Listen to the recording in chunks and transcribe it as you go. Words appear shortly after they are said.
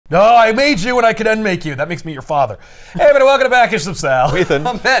No, I made you and I can unmake you. That makes me your father. Hey, everybody, welcome to Back-ish of Sal. Ethan.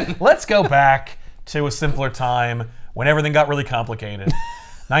 I'm Ben. Let's go back to a simpler time when everything got really complicated.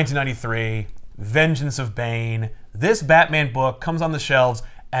 1993, Vengeance of Bane. This Batman book comes on the shelves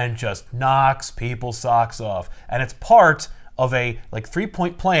and just knocks people's socks off. And it's part of a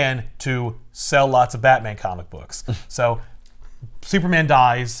 3-point plan to sell lots of Batman comic books. So Superman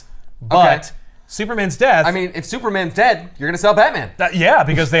dies, but Okay. Superman's death... I mean, if Superman's dead, you're going to sell Batman. Yeah,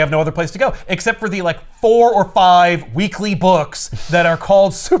 because they have no other place to go, except for the 4 or 5 weekly books that are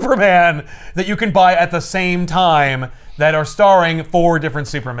called Superman that you can buy at the same time that are starring 4 different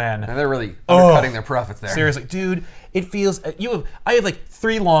Supermen. And they're really undercutting their profits there. Seriously, dude, it feels... I have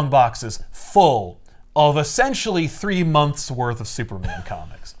 3 long boxes full of essentially 3 months worth of Superman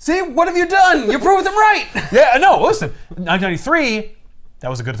comics. See, what have you done? You proved them right. Yeah, no, listen, 1993, that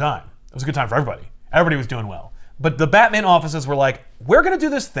was a good time. It was a good time for everybody. Everybody was doing well. But the Batman offices were like, we're going to do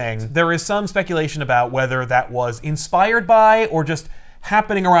this thing. There is some speculation about whether that was inspired by or just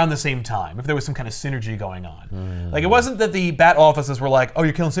happening around the same time, if there was some kind of synergy going on. It wasn't that the Bat offices were like, oh,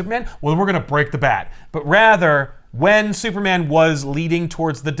 you're killing Superman? Well, we're going to break the Bat. But rather, when Superman was leading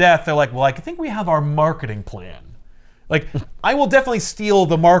towards the death, they're like, well, I think we have our marketing plan. I will definitely steal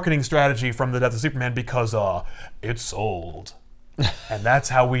the marketing strategy from the death of Superman because it's sold. And that's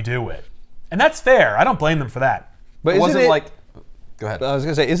how we do it. And that's fair. I don't blame them for that. But It wasn't like... Go ahead. I was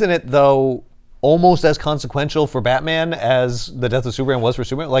going to say, isn't it, though, almost as consequential for Batman as the death of Superman was for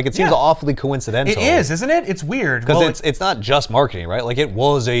Superman? It seems awfully coincidental. It is, isn't it? It's weird. Because it's not just marketing, right? It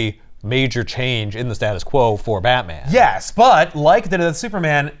was a major change in the status quo for Batman. Yes, but like the death of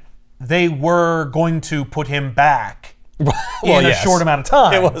Superman, they were going to put him back in a short amount of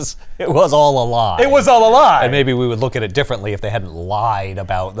time. It was all a lie. It was all a lie. And maybe we would look at it differently if they hadn't lied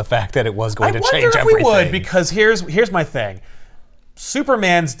about the fact that it was going to change everything. I wonder if we would, because here's my thing.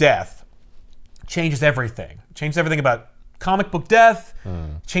 Superman's death changes everything. Changes everything about comic book death,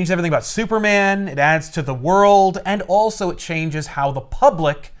 changes everything about Superman, it adds to the world, and also it changes how the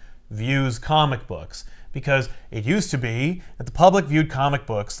public views comic books. Because it used to be that the public viewed comic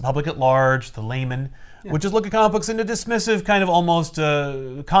books, the public at large, the layman, would just look at comic books in a dismissive, kind of almost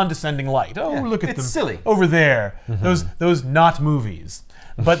condescending light. Oh, look at them silly. over there. Those not movies.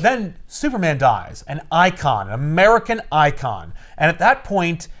 But then Superman dies, an icon, an American icon. And at that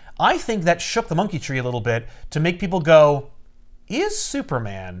point, I think that shook the monkey tree a little bit to make people go, is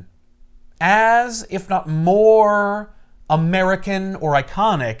Superman as, if not more, American or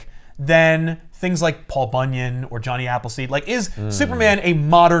iconic than things like Paul Bunyan or Johnny Appleseed? Is Superman a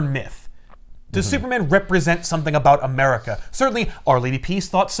modern myth? Does Superman represent something about America? Certainly, Our Lady Peace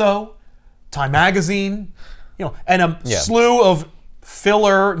thought so. Time Magazine, and a slew of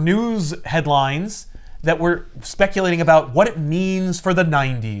filler news headlines that were speculating about what it means for the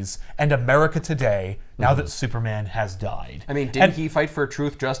 90s and America today now that Superman has died. I mean, didn't he fight for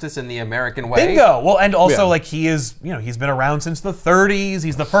truth, justice, in the American way? Bingo! Well, and also, he is, he's been around since the 30s.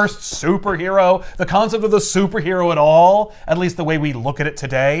 He's the first superhero. The concept of the superhero at all, at least the way we look at it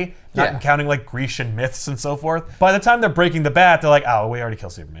today, not counting Grecian myths and so forth. By the time they're breaking the Bat, they're like, oh, we already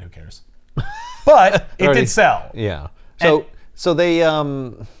killed Superman, who cares? But it did sell. Yeah. So they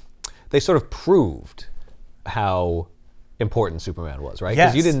sort of proved how important Superman was, right?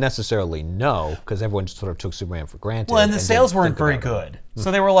 Because you didn't necessarily know, because everyone sort of took Superman for granted. Well, and the sales weren't very good.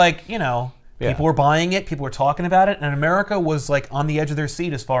 So they were like, people were buying it, people were talking about it, and America was on the edge of their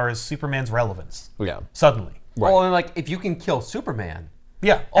seat as far as Superman's relevance. Yeah. Suddenly. Right. Well, and if you can kill Superman,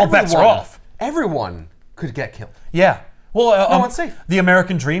 all bets are off. Everyone could get killed. Yeah. Well, no one's safe. The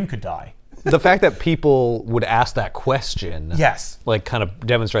American dream could die. The fact that people would ask that question, kind of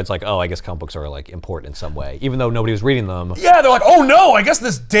demonstrates oh, I guess comic books are important in some way, even though nobody was reading them. Yeah, they're like, oh no, I guess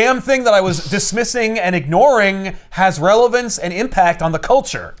this damn thing that I was dismissing and ignoring has relevance and impact on the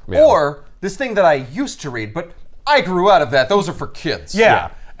culture. Yeah. Or this thing that I used to read, but I grew out of that. Those are for kids. Yeah.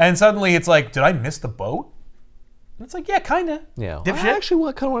 And suddenly it's like, did I miss the boat? And it's like, yeah, kind of. Yeah. I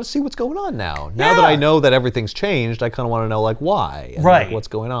actually kind of want to see what's going on now. Now that I know that everything's changed, I kind of want to know why. And what's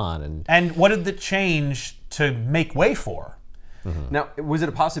going on. And what did the change to make way for? Now, was it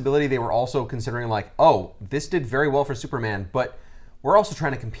a possibility they were also considering oh, this did very well for Superman, but we're also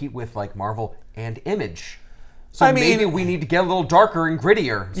trying to compete with Marvel and Image. So maybe we need to get a little darker and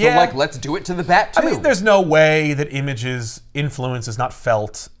grittier. So let's do it to the Bat too. I mean, there's no way that Image's influence is not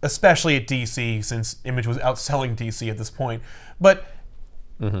felt, especially at DC, since Image was outselling DC at this point. But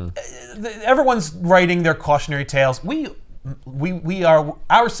everyone's writing their cautionary tales. We are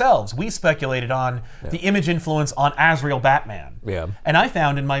ourselves. We speculated on the Image influence on Azrael Batman. Yeah. And I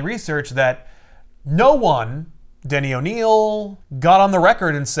found in my research that no one Denny O'Neil got on the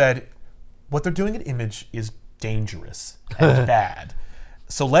record and said, what they're doing at Image is dangerous and bad.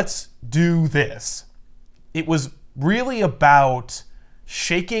 So let's do this. It was really about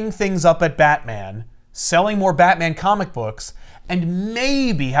shaking things up at Batman, selling more Batman comic books, and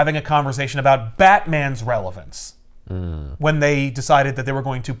maybe having a conversation about Batman's relevance when they decided that they were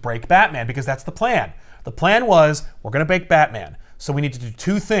going to break Batman, because that's the plan. The plan was, we're going to break Batman, so we need to do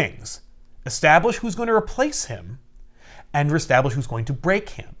two things. Establish who's going to replace him, and establish who's going to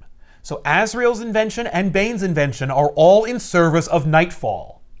break him. So Azrael's invention and Bane's invention are all in service of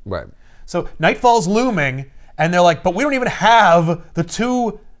Nightfall. Right. So Nightfall's looming, and they're like, but we don't even have the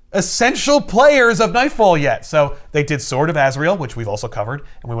two essential players of Nightfall yet. So they did Sword of Azrael, which we've also covered,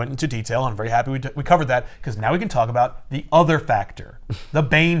 and we went into detail. I'm very happy we covered that, because now we can talk about the other factor, the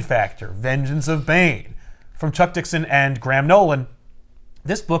Bane factor, Vengeance of Bane, from Chuck Dixon and Graham Nolan.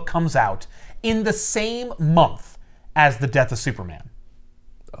 This book comes out in the same month as the death of Superman.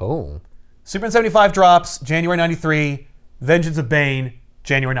 Oh. Superman 75 drops January 93, Vengeance of Bane,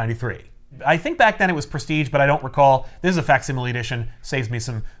 January 93. I think back then it was Prestige, but I don't recall. This is a facsimile edition. Saves me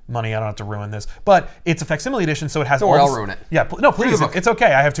some money. I don't have to ruin this. But it's a facsimile edition, so it has all I'll this... ruin it. Yeah, no, please. It's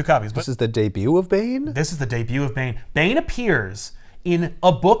okay. I have two copies. But This is the debut of Bane? this is the debut of Bane. Bane appears in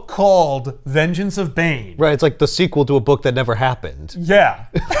a book called Vengeance of Bane. Right, it's like the sequel to a book that never happened. Yeah.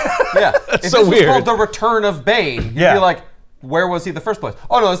 Yeah. If so this was weird. called The Return of Bane, you'd Yeah. be like, where was he the first place?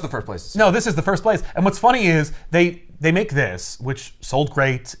 Oh, no, this is the first place. No, this is the first place. And what's funny is they make this, which sold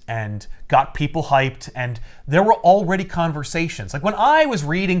great and got people hyped, and there were already conversations. Like when I was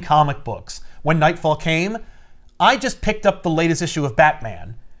reading comic books, when Nightfall came, I just picked up the latest issue of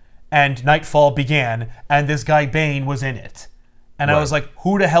Batman, and Nightfall began, and this guy Bane was in it. And I was like,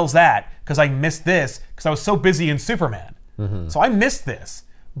 who the hell's that? Because I missed this, because I was so busy in Superman. So I missed this.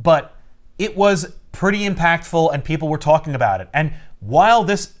 But it was pretty impactful, and people were talking about it. And while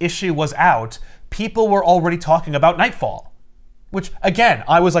this issue was out, people were already talking about Nightfall. Which, again,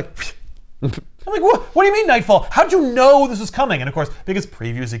 I was like... I'm like, what do you mean Nightfall? How'd you know this was coming? And of course, because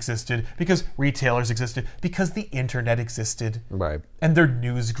previews existed, because retailers existed, because the internet existed. Right. And their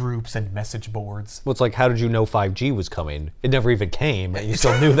news groups and message boards. Well, it's like, how did you know 5G was coming? It never even came, and you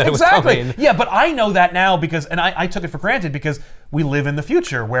still knew that it was Exactly. coming. Yeah, but I know that now because, and I took it for granted because we live in the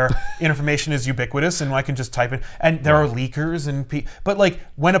future where information is ubiquitous and I can just type it, and there are leakers and but like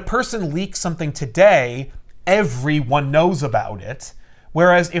when a person leaks something today, everyone knows about it.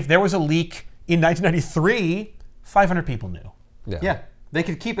 Whereas if there was a leak in 1993, 500 people knew. Yeah. They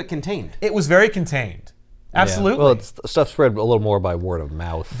could keep it contained. It was very contained. Absolutely. Yeah. Well, stuff spread a little more by word of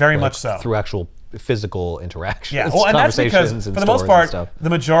mouth. Very much so. Through actual physical interactions. Yeah, well, and that's because, and for the most stores and part, stuff. the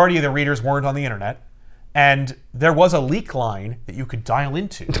majority of the readers weren't on the internet. And there was a leak line that you could dial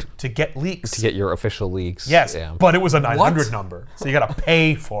into to get leaks. To get your official leaks. Yes, Yeah. but it was a 900 What? number, so you got to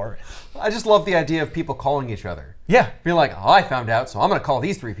pay for it. I just love the idea of people calling each other. Yeah. Being like, oh, I found out, so I'm going to call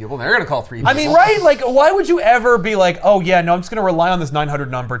these three people, and they're going to call three people. I mean, right? Like, why would you ever be like, oh, yeah, no, I'm just going to rely on this 900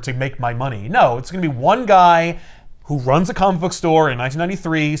 number to make my money? No, it's going to be one guy who runs a comic book store in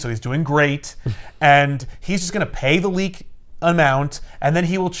 1993, so he's doing great, and he's just going to pay the leak amount, and then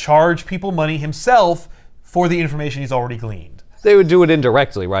he will charge people money himself for the information he's already gleaned. They would do it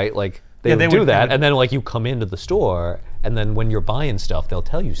indirectly, right? Like, they would do that, would- and then like you come into the store, and then when you're buying stuff, they'll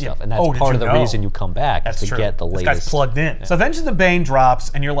tell you stuff, and that's Oh, did part you of the know? reason you come back is to True. get the This latest. guy's plugged in. So Vengeance of Bane drops,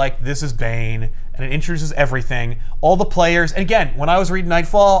 and you're like, this is Bane, and it introduces everything. All the players, and again, when I was reading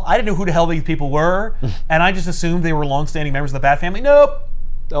Nightfall, I didn't know who the hell these people were, and I just assumed they were long-standing members of the Bat family. Nope.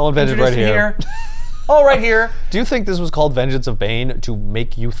 All invented right Introduced here. All right here. Do you think this was called Vengeance of Bane to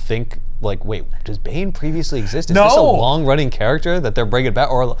make you think, like, wait, does Bane previously exist? Is this a No. long-running character that they're bringing back,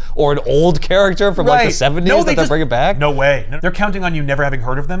 or an old character from like the 70s that they're bringing back? No way. They're counting on you never having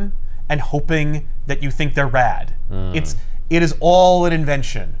heard of them and hoping that you think they're rad. It is all an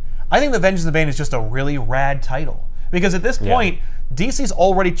invention. I think The Vengeance of Bane is just a really rad title. Because at this point, DC's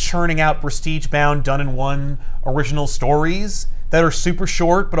already churning out prestige-bound, done-in-one original stories that are super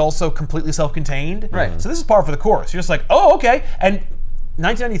short but also completely self-contained. Right. So this is par for the course. You're just like, oh, okay. And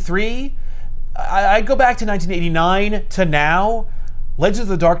 1993, I go back to 1989 to now, Legends of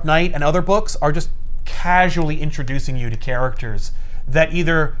the Dark Knight and other books are just casually introducing you to characters that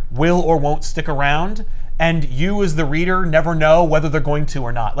either will or won't stick around, and you as the reader never know whether they're going to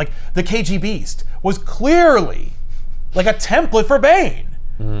or not. Like, the KG Beast was clearly like a template for Bane.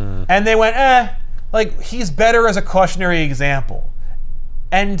 And they went, like, he's better as a cautionary example.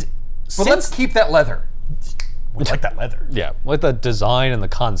 And But let's keep that leather. we like that leather. Yeah, like the design and the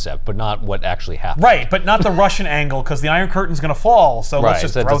concept, but not what actually happened. Right, but not the Russian angle, because the Iron Curtain's going to fall, so let's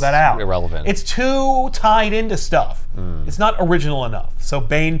just throw that out. Irrelevant. It's too tied into stuff. It's not original enough. So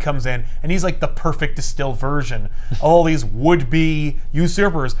Bane comes in, and he's like the perfect distilled version of all these would-be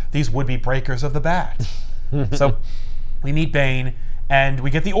usurpers, these would-be breakers of the bat. So we meet Bane, and we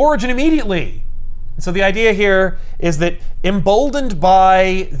get the origin immediately. So the idea here is that, emboldened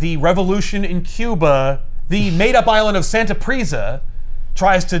by the revolution in Cuba, the made-up island of Santa Prisa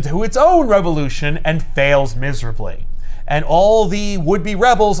tries to do its own revolution and fails miserably. And all the would-be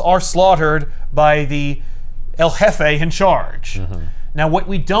rebels are slaughtered by the El Jefe in charge. Now, what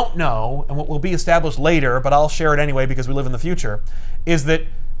we don't know, and what will be established later, but I'll share it anyway because we live in the future, is that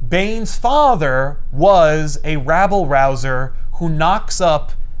Bane's father was a rabble-rouser who knocks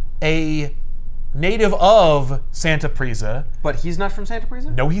up a native of Santa Prisa. But he's not from Santa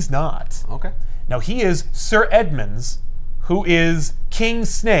Prisa? No, he's not. Okay. Now, he is Sir Edmunds, who is King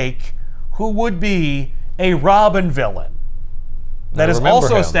Snake, who would be a Robin villain. That is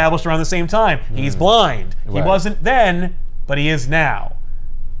also established around the same time. He's blind. Right. He wasn't then, but he is now.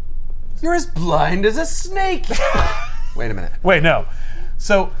 You're as blind as a snake. Wait a minute. Wait, no.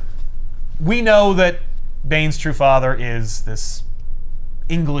 So, we know that Bane's true father is this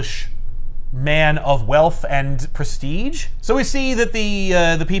English man of wealth and prestige. So we see that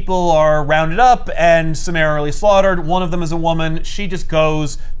the people are rounded up and summarily slaughtered. One of them is a woman. She just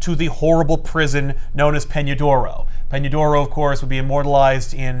goes to the horrible prison known as Peñadoro. Peñadoro, of course, would be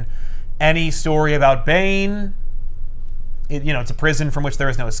immortalized in any story about Bane. It's a prison from which there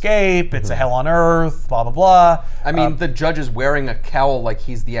is no escape. It's a hell on earth, blah, blah, blah. I mean, the judge is wearing a cowl like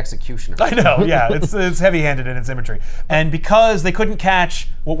he's the executioner. I know, yeah. It's heavy-handed in its imagery. And because they couldn't catch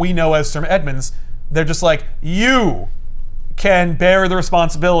what we know as Sir Edmunds, they're just like, you can bear the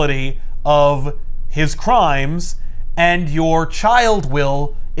responsibility of his crimes, and your child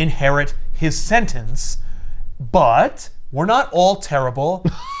will inherit his sentence. But we're not all terrible.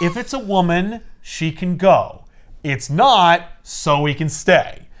 If it's a woman, she can go. It's not, so we can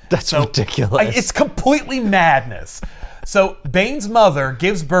stay. That's ridiculous. It's completely madness. So Bane's mother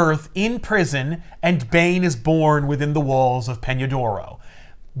gives birth in prison, and Bane is born within the walls of Peñadoro.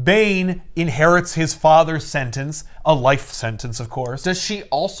 Bane inherits his father's sentence, a life sentence, of course. Does she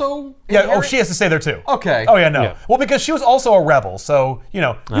also inherit? Yeah, she has to stay there too. Okay. Oh, yeah, no. Yeah. Well, because she was also a rebel, so, you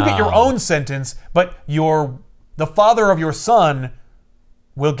get your own sentence, but the father of your son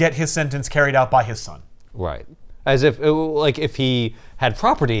will get his sentence carried out by his son. Right. As if, if he had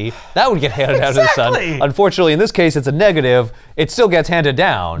property, that would get handed down to the son. Unfortunately, in this case, it's a negative. It still gets handed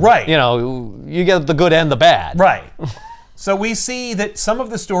down. Right. You get the good and the bad. Right. So we see that some of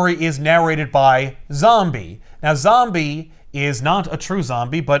the story is narrated by Zombie. Now, Zombie is not a true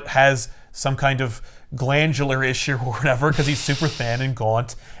zombie, but has some kind of glandular issue or whatever, because he's super thin and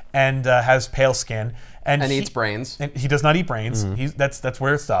gaunt and has pale skin. And eats brains. And he does not eat brains. That's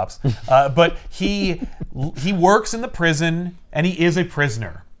where it stops. But he works in the prison, and he is a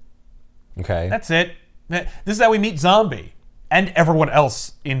prisoner. Okay. That's it. This is how we meet Zombie and everyone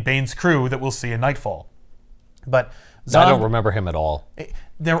else in Bane's crew that we'll see in Nightfall. But I don't remember him at all.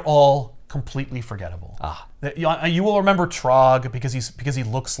 They're all completely forgettable. You will remember Trog because he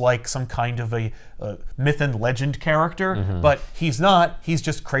looks like some kind of a myth and legend character, but he's not. He's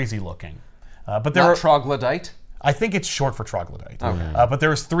just crazy looking. But there Not troglodyte? I think it's short for troglodyte. Okay. But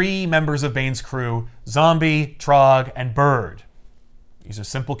there's 3 members of Bane's crew: Zombie, Trog, and Bird. These are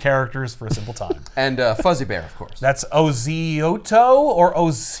simple characters for a simple time. And Fuzzy Bear, of course. That's Ozioto or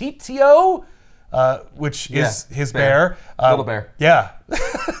Ozitio, which is his bear. Little bear. Yeah.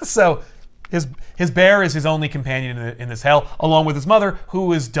 So his bear is his only companion in this hell, along with his mother,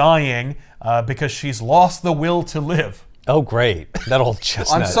 who is dying because she's lost the will to live. Oh, great. That old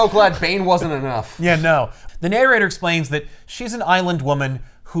chestnut. I'm so glad Bane wasn't enough. Yeah, no. The narrator explains that she's an island woman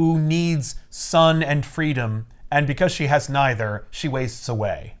who needs sun and freedom, and because she has neither, she wastes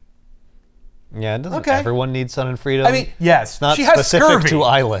away. Yeah, doesn't everyone need sun and freedom? I mean, yes. It's not she has specific scurvy. to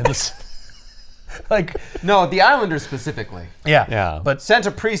islands. No, the Islanders specifically. Yeah. But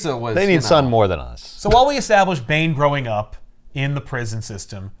Santa Prisa was... They need sun more than us. So while we establish Bane growing up in the prison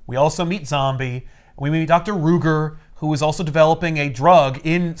system, we also meet Zombie. We meet Dr. Ruger, who is also developing a drug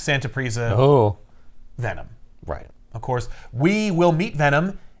in Santa Prisa. Oh. Venom. Right. Of course, we will meet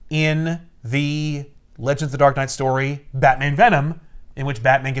Venom in the Legends of the Dark Knight story, Batman Venom, in which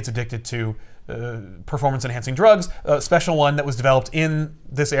Batman gets addicted to performance-enhancing drugs, a special one that was developed in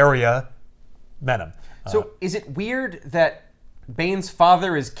this area, Venom. So is it weird that Bane's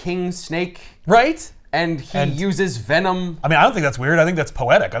father is King Snake? Right? And he uses venom. I mean, I don't think that's weird. I think that's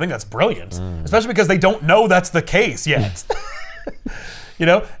poetic. I think that's brilliant. Especially because they don't know that's the case yet. You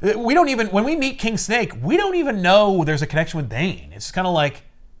know, we don't even, when we meet King Snake, we don't even know there's a connection with Bane. It's kind of like,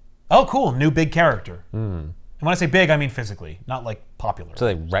 oh, cool, new big character. And when I say big, I mean physically, not like popular. So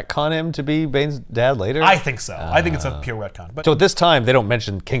they retcon him to be Bane's dad later? I think so. I think it's a pure retcon. But so at this time, they don't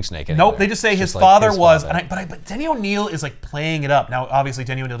mention King Snake anymore. Nope, they just say his father was. And but Denny O'Neil is like playing it up. Now, obviously,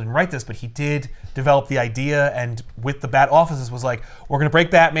 Denny O'Neil didn't write this, but he did develop the idea, and with the Bat offices was like, we're going to break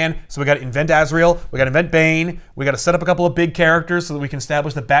Batman, so we got to invent Azrael, we got to invent Bane, we got to set up a couple of big characters so that we can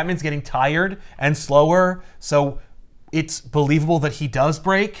establish that Batman's getting tired and slower, so it's believable that he does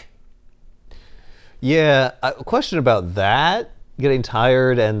break. Yeah, a question about that, getting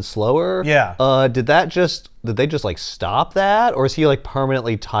tired and slower. Yeah. Did they just like stop that, or is he like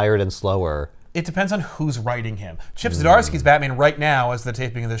permanently tired and slower? It depends on who's writing him. Chip Zdarsky's Batman right now, as the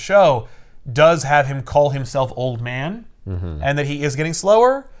taping of the show, does have him call himself Old Man, and that he is getting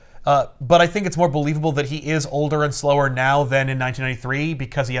slower. But I think it's more believable that he is older and slower now than in 1993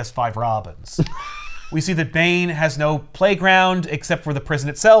 because he has 5 Robins. We see that Bane has no playground except for the prison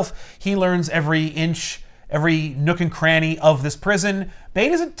itself. He learns every inch, every nook and cranny of this prison.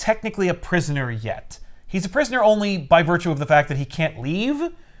 Bane isn't technically a prisoner yet. He's a prisoner only by virtue of the fact that he can't leave,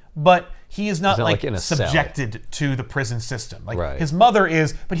 but he is not like in a subjected cell to the prison system. Like right. His mother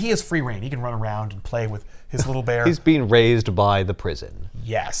is, but he has free reign. He can run around and play with his little bear. He's being raised by the prison.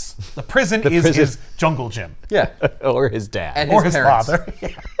 Yes. The prison is his jungle gym. Yeah. Or his dad. And or his his parents. father. Yeah.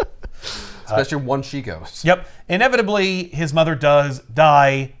 Especially once she goes. Yep. Inevitably, his mother does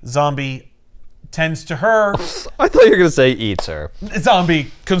die. Zombie tends to her. I thought you were going to say eats her.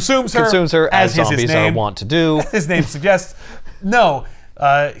 Zombie consumes her. Consumes her as his zombies name, want to do. His name suggests. No.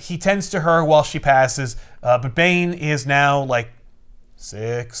 He tends to her while she passes. But Bane is now like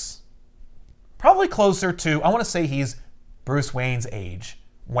 6. Probably closer to, I want to say he's Bruce Wayne's age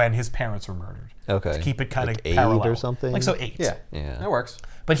when his parents were murdered. Okay. To keep it kind of like 8 parallel. or something? Like so 8. Yeah. Yeah. That works.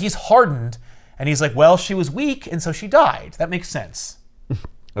 But he's hardened, and he's like, well, she was weak, and so she died. That makes sense.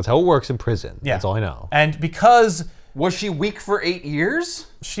 That's how it works in prison. Yeah. That's all I know. And because Was she weak for 8 years?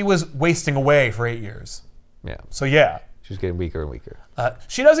 she was wasting away for 8 years. Yeah. So yeah. She's getting weaker and weaker.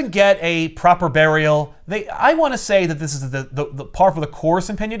 She doesn't get a proper burial. I want to say that this is the par for the course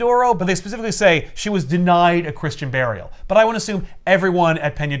in Peñadoro, but they specifically say she was denied a Christian burial. But I want to assume everyone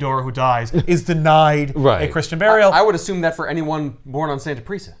at Peñadoro who dies is denied Right. a Christian burial. I would assume that for anyone born on Santa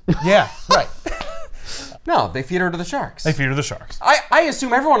Teresa. Yeah, right. No, they feed her to the sharks. They feed her the sharks. I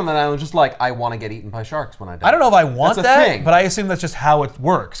assume everyone on that island is just like, I want to get eaten by sharks when I die. I don't know if I want That's a that, thing. but I assume that's just how it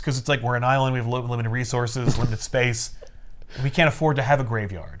works, because it's like we're an island, we have limited resources, limited space. We can't afford to have a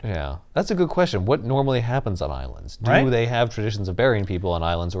graveyard. Yeah. That's a good question. What normally happens on islands? Do Right? they have traditions of burying people on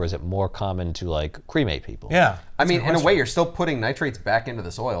islands, or is it more common to like cremate people? Yeah. I mean, in a way, you're still putting nitrates back into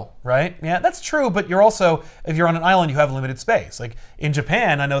the soil. Right? Yeah, that's true, but you're also, if you're on an island, you have limited space. Like in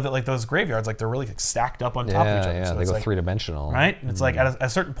Japan, I know that like those graveyards, like they're really like, stacked up on top of each other. Yeah, So they it's go like, 3-dimensional. right? And it's like at a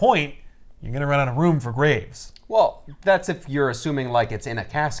certain point, you're gonna run out of room for graves. Well, that's if you're assuming like it's in a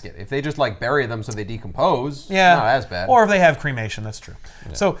casket. If they just like bury them so they decompose, Yeah. not as bad. Or if they have cremation, that's true.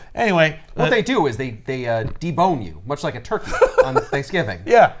 So anyway, what they do is they debone you, much like a turkey on Thanksgiving.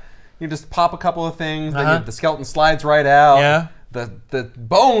 yeah. You just pop a couple of things, then the skeleton slides right out. Yeah. The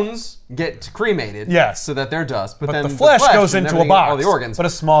bones get cremated. Yes. So that they're dust. But then the flesh goes and into a everything, box, all the organs. but a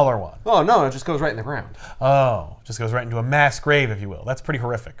smaller one. Oh no, it just goes right in the ground. Oh, just goes right into a mass grave, if you will. That's pretty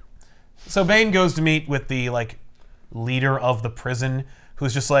horrific. So Bane goes to meet with the like leader of the prison,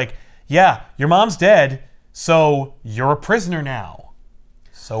 who's just like, yeah, your mom's dead, so you're a prisoner now.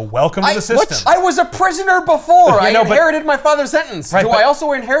 So welcome to the system. I was a prisoner before. I know, but- inherited my father's sentence. Right, Do but- I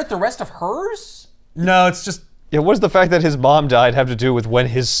also inherit the rest of hers? No, it's just Yeah, what does the fact that his mom died have to do with when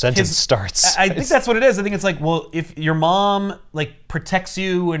his sentence starts? I think that's what it is. I think it's like, well, if your mom like protects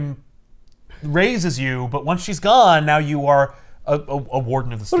you and raises you, but once she's gone, now you are a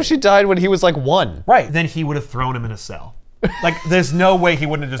warden of the state. What if she died when he was like 1? Right, then he would have thrown him in a cell. Like, there's no way he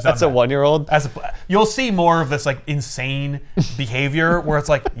wouldn't have just done That's a that. 1-year-old? You'll see more of this like insane behavior where it's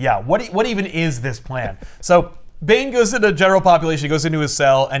like, yeah, what even is this plan? So Bane goes into general population, he goes into his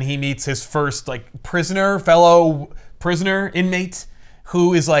cell, and he meets his first like fellow prisoner, inmate,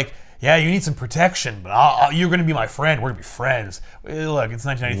 who is like, yeah, you need some protection, but you're going to be my friend. We're going to be friends. Look, it's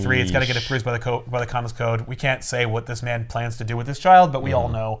 1993. It's got to get approved by the Comics Code. We can't say what this man plans to do with this child, but we all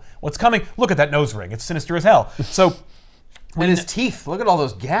know what's coming. Look at that nose ring. It's sinister as hell. So, And his teeth. Look at all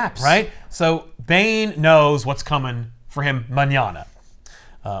those gaps. right? So Bane knows what's coming for him mañana.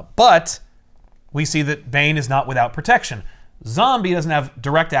 But we see that Bane is not without protection. Zombie doesn't have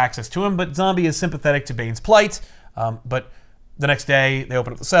direct access to him, but Zombie is sympathetic to Bane's plight. But the next day, they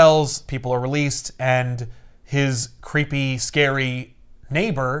open up the cells, people are released, and his creepy, scary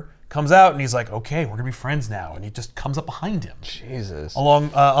neighbor comes out, and he's like, okay, we're gonna be friends now. And he just comes up behind him. Jesus.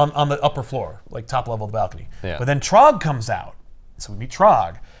 Along on the upper floor, like top level of the balcony. Yeah. But then Trog comes out. So we meet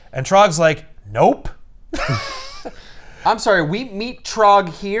Trog. And Trog's like, nope. I'm sorry, we meet Trog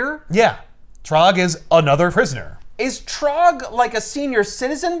here? Yeah. Trog is another prisoner. Is Trog like a senior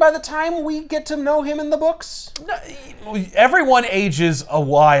citizen by the time we get to know him in the books? Everyone ages a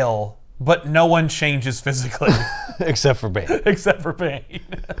while, but no one changes physically. Except for Bane. Except for Bane.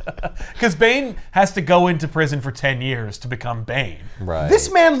 Because Bane has to go into prison for 10 years to become Bane. Right.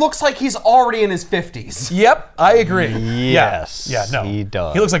 This man looks like he's already in his 50s. Yep, I agree. Yes. Yeah, no. He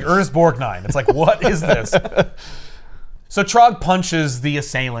does. He looks like Ernest Borgnine. It's like, what is this? So Trog punches the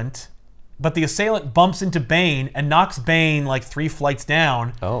assailant, but the assailant bumps into Bane and knocks Bane like 3 flights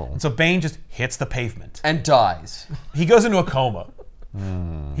down. Oh. And so Bane just hits the pavement. And dies. He goes into a coma.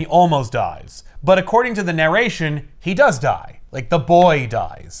 He almost dies. But according to the narration, he does die. Like, the boy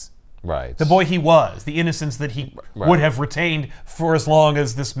dies. Right. The boy he was. The innocence that he would have retained for as long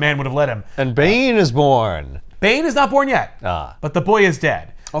as this man would have let him. And Bane is born. Bane is not born yet. But the boy is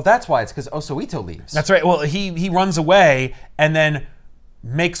dead. Oh, that's why. It's because Osoito leaves. That's right. Well, he runs away and then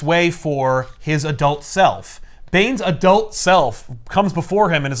makes way for his adult self. Bane's adult self comes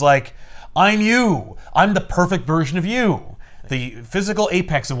before him and is like, I'm you. I'm the perfect version of you. The physical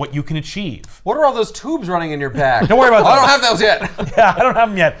apex of what you can achieve. What are all those tubes running in your back? Don't worry about that. I don't have those yet. Yeah, I don't have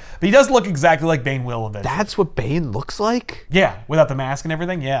them yet. But he does look exactly like Bane will eventually. That's what Bane looks like? Yeah, without the mask and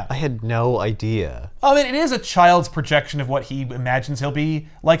everything, yeah. I had no idea. I mean, it is a child's projection of what he imagines he'll be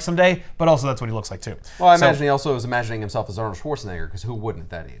like someday, but also that's what he looks like too. Well, I imagine he also is imagining himself as Arnold Schwarzenegger, because who wouldn't at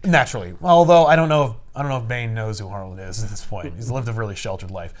that age? Naturally. Although I don't know if Bane knows who Arnold is at this point. He's lived a really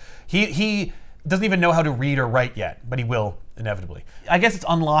sheltered life. He doesn't even know how to read or write yet, but he will, inevitably. I guess it's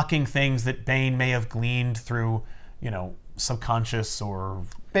unlocking things that Bane may have gleaned through, subconscious or...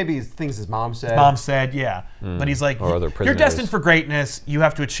 Maybe things his mom said. Mom said, yeah. But he's like, or other you're destined for greatness, you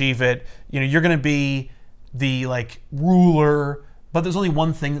have to achieve it, you're gonna be the, ruler, but there's only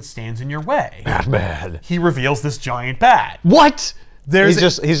one thing that stands in your way. Batman. He reveals this giant bat. What? He's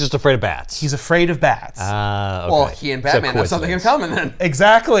just afraid of bats. He's afraid of bats. Okay. Well, he and Batman have something in common then.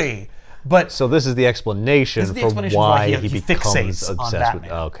 Exactly. But so this is the explanation for why he becomes fixates on obsessed Batman.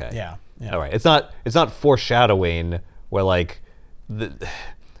 with. Okay. Yeah. All right. It's not foreshadowing where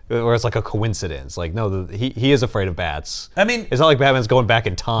where it's like a coincidence. Like no, he is afraid of bats. I mean, it's not like Batman's going back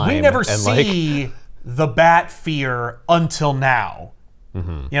in time. We never see the bat fear until now.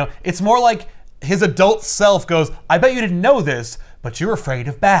 It's more like his adult self goes, I bet you didn't know this, but you're afraid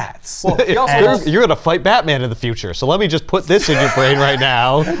of bats. Well, you're going to fight Batman in the future, so let me just put this in your brain right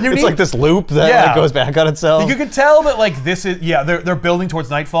now. It's like this loop that goes back on itself. You can tell that this is, they're building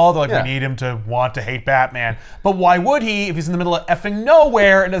towards Nightfall. They're like, we need him to want to hate Batman. But why would he if he's in the middle of effing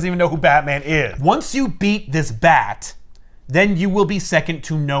nowhere and doesn't even know who Batman is? Once you beat this bat, then you will be second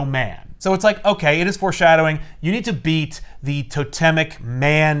to no man. So it's like, okay, it is foreshadowing. You need to beat the totemic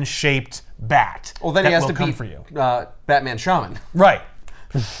man-shaped bat. Well, then he has to come beat for you. Batman Shaman. Right.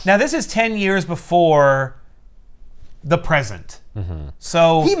 Now, this is 10 years before the present.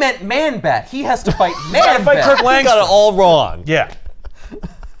 So he meant Man-Bat. He has to fight Man-Bat. Kirk Langstrom. You got it all wrong. Yeah.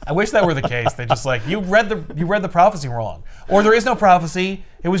 I wish that were the case. They just you read the prophecy wrong. Or there is no prophecy.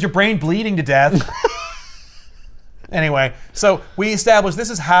 It was your brain bleeding to death. Anyway, so we established this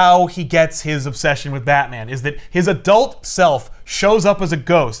is how he gets his obsession with Batman, is that his adult self shows up as a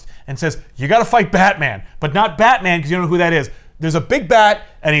ghost and says, you gotta fight Batman, but not Batman because you don't know who that is. There's a big bat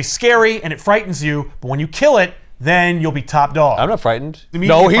and he's scary and it frightens you, but when you kill it, then you'll be top dog. I'm not frightened.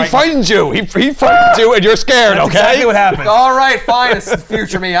 No, he frightens you. He frightens you and you're scared, That's okay? exactly what happened. All right, fine. It's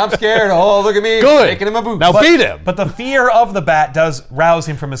future me. I'm scared. Oh, look at me. Good. Taking him a boot. Now beat him. But the fear of the bat does rouse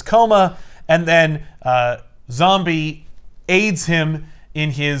him from his coma, and then Zombie aids him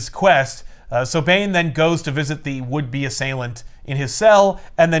in his quest. So Bane then goes to visit the would-be assailant in his cell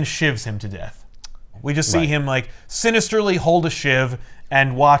and then shivs him to death. We just see him sinisterly hold a shiv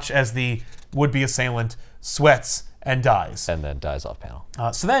and watch as the would-be assailant sweats and dies. And then dies off panel.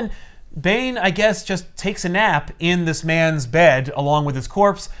 So then Bane, I guess, just takes a nap in this man's bed along with his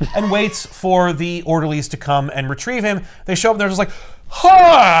corpse and waits for the orderlies to come and retrieve him. They show up and they're just like,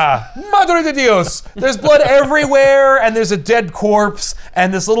 ha! Madre de Dios! There's blood everywhere, and there's a dead corpse,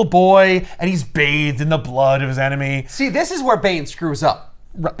 and this little boy, and he's bathed in the blood of his enemy. See, this is where Bane screws up.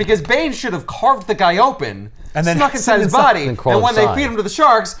 Because Bane should have carved the guy open, and then snuck inside his body, and when they feed him to the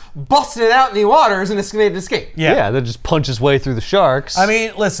sharks, busted it out in the waters and made an escape. Yeah, then just punch his way through the sharks. I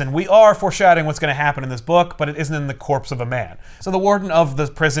mean, listen, we are foreshadowing what's going to happen in this book, but it isn't in the corpse of a man. So the warden of the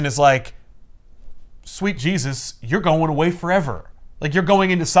prison is like, sweet Jesus, you're going away forever. Like, you're going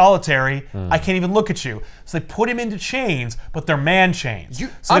into solitary. I can't even look at you. So they put him into chains, but they're man chains.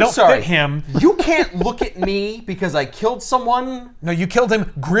 So they don't fit him. You can't look at me because I killed someone. No, you killed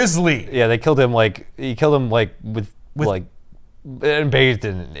him grisly. Yeah, they killed him like with like and bathed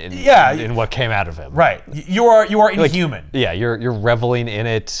in what came out of him. Right. You are inhuman. Like, yeah, you're reveling in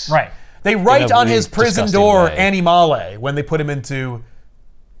it. Right. They write on his prison door Animale when they put him into.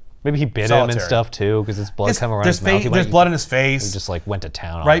 Maybe he bit him and stuff too, because his blood come around his mouth. There's blood in his face. He just like went to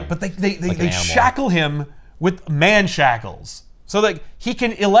town. Right, but they shackle him with man shackles, so like he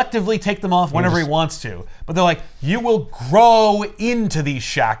can electively take them off whenever he wants to. But they're like, you will grow into these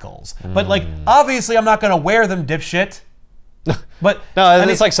shackles. But like, obviously, I'm not going to wear them, dipshit. But no,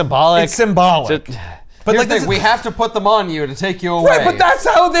 it's like symbolic. It's symbolic. But like, we have to put them on you to take you away. Right, but that's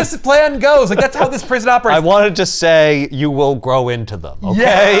how this plan goes. Like, that's how this prison operates. I wanted to say you will grow into them.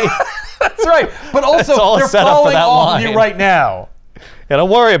 Okay, yeah. That's right. But also, they're falling off of you right now. Yeah, don't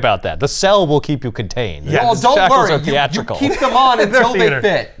worry about that. The cell will keep you contained. Yeah, well, don't worry. You keep them on until they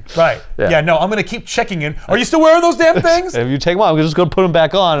fit. Right. Yeah. No, I'm going to keep checking in. Are you still wearing those damn things? If you take them on, we're just going to put them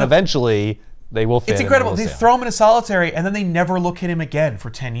back on, and eventually they will fit. It's incredible. They throw him in a solitary, and then they never look at him again for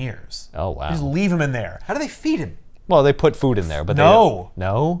 10 years. Oh, wow. They just leave him in there. How do they feed him? Well, they put food in there, but no.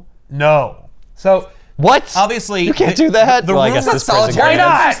 No. So, what? Obviously, you can't do that. The room's not solitary. Why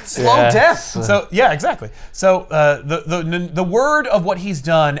not? Slow death. So, yeah, exactly. So, the word of what he's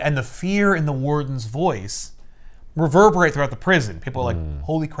done and the fear in the warden's voice reverberate throughout the prison. People are like,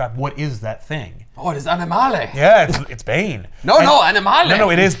 holy crap, what is that thing? Oh, it is Animale. Yeah, it's Bane. No, Animale. No,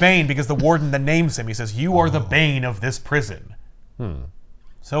 it is Bane because the warden then names him. He says, you are the Bane of this prison.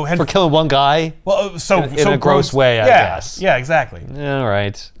 So for killing one guy? Well, in a gross way, I guess. Yeah, exactly. All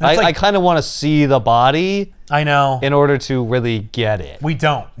right. I kind of want to see the body. I know. In order to really get it. We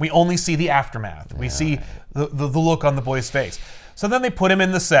don't. We only see the aftermath. We see the look on the boy's face. So then they put him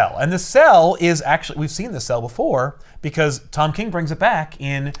in the cell. And the cell is actually, we've seen the cell before because Tom King brings it back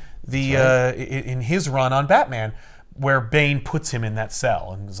in the in his run on Batman, where Bane puts him in that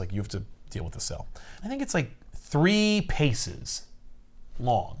cell and is like, you have to deal with the cell. I think it's like 3 paces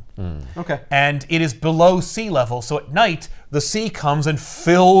long. Okay. And it is below sea level, so at night the sea comes and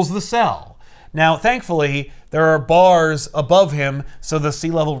fills the cell. Now, thankfully, there are bars above him, so the sea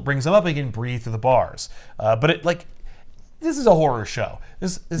level brings him up and he can breathe through the bars. But this is a horror show.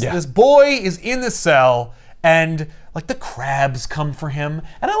 This boy is in the cell, and like the crabs come for him.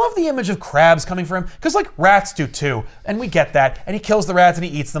 And I love the image of crabs coming for him, because like rats do too. And we get that. And he kills the rats and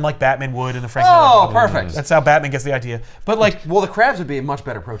he eats them like Batman would in the Frank Miller movie. Perfect. That's how Batman gets the idea. But like, well, the crabs would be a much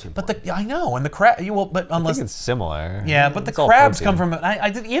better protein. But I know, and the crab, but unless I think it's similar. Yeah, but the crabs come from.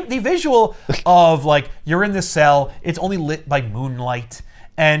 The visual of like you're in this cell. It's only lit by moonlight,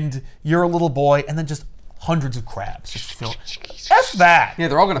 and you're a little boy, and then just hundreds of crabs just fill. F that. Yeah,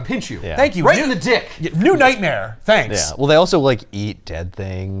 they're all gonna pinch you. Yeah. Thank you. Right in the dick. New nightmare. Thanks. Yeah. Well, they also like eat dead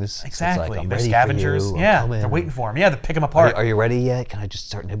things. Exactly. Like, they're scavengers. Yeah. They're waiting for him. Yeah, they pick him apart. Are you ready yet? Can I just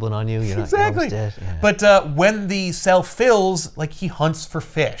start nibbling on you? You're not exactly. Dead. Yeah. But when the cell fills, like he hunts for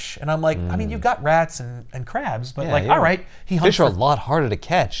fish, and I'm like, I mean, you've got rats and crabs, but all right, he hunts. Fish are a lot harder to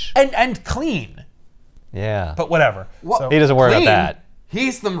catch and clean. Yeah. But whatever. So, he doesn't worry about that. He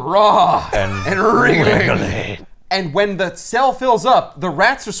eats them raw and wriggling. And when the cell fills up, the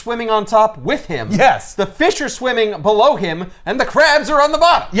rats are swimming on top with him. Yes. The fish are swimming below him, and the crabs are on the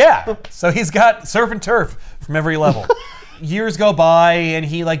bottom. Yeah. So he's got surf and turf from every level. Years go by, and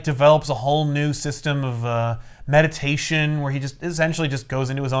he like develops a whole new system of meditation where he just essentially just goes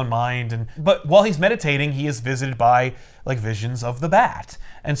into his own mind. But while he's meditating, he is visited by like visions of the Bat.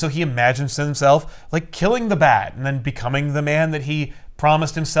 And so he imagines himself like killing the Bat and then becoming the man that he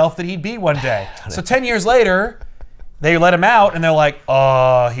promised himself that he'd be one day. So 10 years later, they let him out and they're like,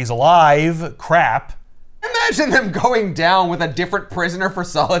 he's alive, crap. Imagine them going down with a different prisoner for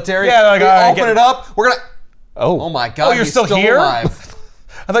solitary. Yeah, like, open it up, we're gonna... Oh my God, you're still here? Alive.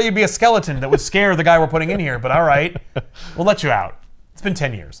 I thought you'd be a skeleton that would scare the guy we're putting in here, but all right. We'll let you out. It's been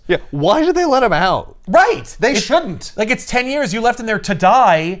 10 years. Yeah, why did they let him out? Right. They shouldn't. Like, it's 10 years. You left in there to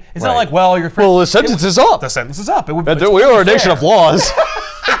die. It's not like, well, you're... Well, the sentence is up. The sentence is up. We are a nation of laws.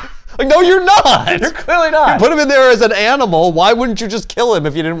 Like, no, you're not. You're clearly not. You put him in there as an animal. Why wouldn't you just kill him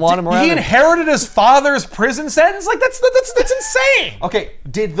if you didn't want him around? He inherited his father's prison sentence? Like, that's insane. Okay,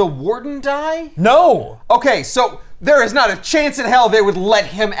 did the warden die? No. Okay, so There is not a chance in hell they would let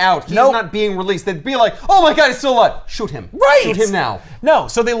him out. He's not being released. They'd be like, oh my God, he's still alive. Shoot him. Right. Shoot him now. No,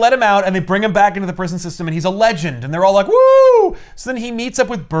 so they let him out and they bring him back into the prison system and he's a legend and they're all like, woo! So then he meets up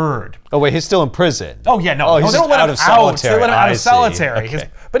with Bird. Oh wait, he's still in prison. Oh yeah, no, he's they don't just let him out. They let him out of see. solitary. Okay.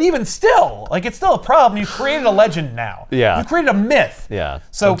 But even still, like it's still a problem. You've created a legend now. Yeah. You created a myth. Yeah.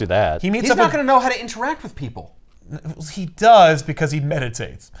 So don't do that. He meets He's up not with, going to know how to interact with people. He does because he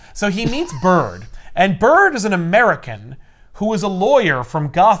meditates. So he meets Bird, and Bird is an American who was a lawyer from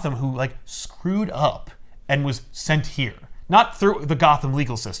Gotham who like screwed up and was sent here, not through the Gotham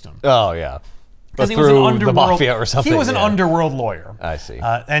legal system. Oh yeah. Because But he was an through underworld the mafia or something. He was an yeah. underworld lawyer. I see.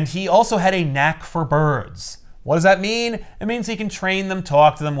 And he also had a knack for birds. What does that mean? It means he can train them,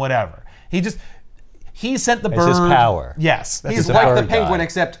 talk to them, whatever. He sent the bird. It's his power. Yes. He's a like the bird penguin, guy.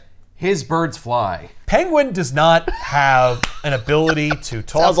 except his birds fly. Penguin does not have an ability to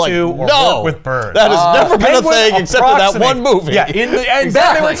talk Sounds like, to or no, work with birds. That has never been a Penguin thing except in that one approximates- movie. Yeah, in the and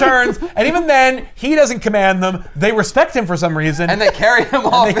Exactly. Batman Returns, and even then, he doesn't command them. They respect him for some reason. And they carry him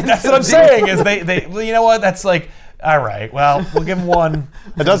off. That's what I'm saying, is they you know what, that's like, all right, well, we'll give him one.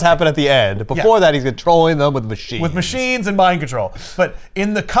 It does happen at the end. Before that, he's controlling them with machines. With machines and mind control. But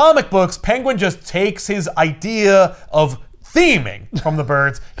in the comic books, Penguin just takes his idea of theming from the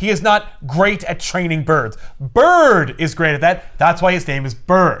birds. He is not great at training birds. Bird is great at that. That's why his name is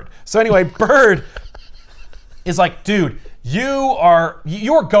Bird. So anyway, Bird is like, dude,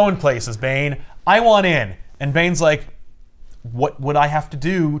 you're going places, Bane. I want in. And Bane's like, what would I have to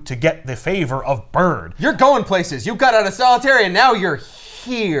do to get the favor of Bird? You're going places. You got out of solitary and now you're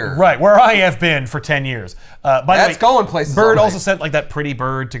here. Right, where I have been for 10 years. By That's the way, going places. Bird all also right. sent like that pretty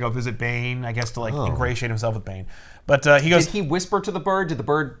bird to go visit Bane, I guess to like ingratiate himself with Bane. But he goes. Did he whisper to the bird? Did the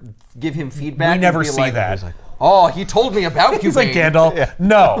bird give him feedback? We and never be see like, that. Oh, he told me about you. He's like Bane." Gandalf. Yeah.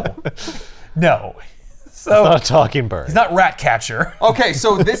 No, no. So Not a talking bird. he's not Ratcatcher. Okay,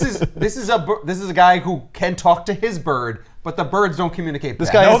 so this is a guy who can talk to his bird, but the birds don't communicate. This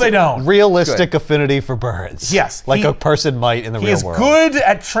back. guy No, has they don't. realistic affinity for birds. Yes, Like he- a person might in the He real is world. good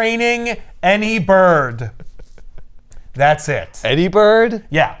at training any bird. That's it. Any bird?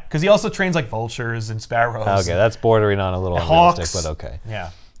 Yeah, because he also trains like vultures and sparrows. Okay, that's bordering on a little Hawks. unrealistic, but okay.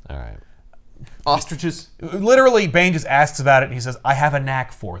 Yeah. All right. Ostriches. Literally, Bane just asks about it, and he says, "I have a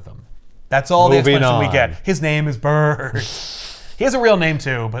knack for them." That's all Moving the explanation we on. get. His name is Bird. He has a real name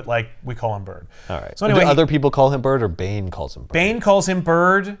too, but like we call him Bird. All right. So anyway, do other people call him Bird or Bane calls him Bird? Bane calls him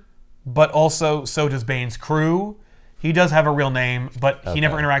Bird, but also so does Bane's crew. He does have a real name, but he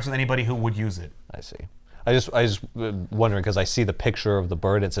never interacts with anybody who would use it. I see. I just wondering because I see the picture of the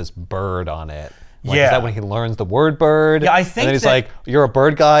bird. It says bird on it. Like, Yeah. Is that when he learns the word bird? Yeah, I think And then he's that- like, "You're a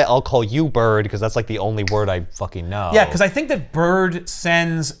bird guy. I'll call you Bird because that's like the only word I fucking know." Yeah, because I think that Bird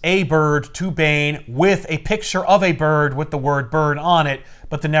sends a bird to Bane with a picture of a bird with the word bird on it,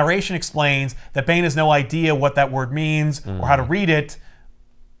 but the narration explains that Bane has no idea what that word means or how to read it.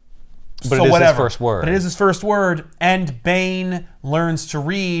 But So it is whatever. his first word. But it is his first word, and Bane learns to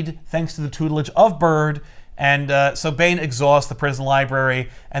read thanks to the tutelage of Bird. And so Bane exhausts the prison library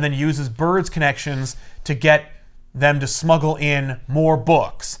and then uses Bird's connections to get them to smuggle in more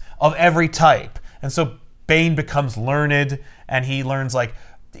books of every type. And so Bane becomes learned, and he learns like,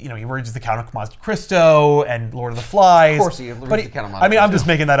 he reads the Count of Monte Cristo and Lord of the Flies. Of course he reads the Count of Monte I mean, I'm Cristo. just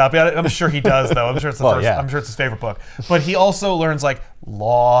making that up. I'm sure he does, though. I'm sure it's the Well, first. yeah. I'm sure it's his favorite book. But he also learns like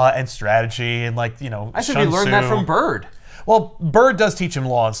law and strategy and like I should be learning that from Bird. Well, Bird does teach him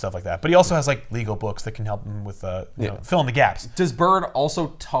law and stuff like that, but he also has like legal books that can help him with fill in the gaps. Does Bird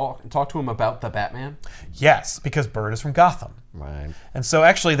also talk to him about the Batman? Yes, because Bird is from Gotham, Right. and so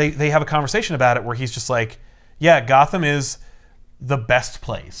actually they have a conversation about it where he's just like, yeah, Gotham is the best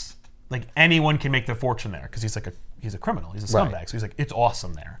place. Like anyone can make their fortune there because he's a criminal, he's a scumbag. Right. So he's like, it's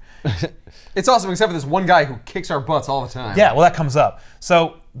awesome there. It's awesome, except for this one guy who kicks our butts all the time. Yeah, well, that comes up.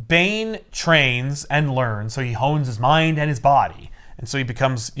 So Bane trains and learns, so he hones his mind and his body. And so he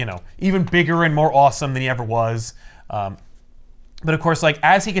becomes, even bigger and more awesome than he ever was. But of course, like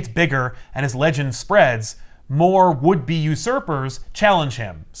as he gets bigger and his legend spreads, more would-be usurpers challenge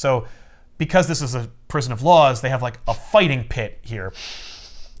him. So because this is a prison of laws, they have like a fighting pit here.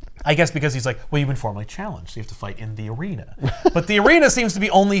 I guess because he's like, well, you've been formally challenged. So you have to fight in the arena. But the arena seems to be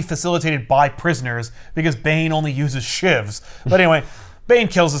only facilitated by prisoners because Bane only uses shivs. But anyway, Bane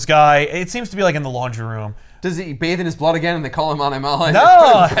kills this guy. It seems to be like in the laundry room. Does he bathe in his blood again and they call him on ML?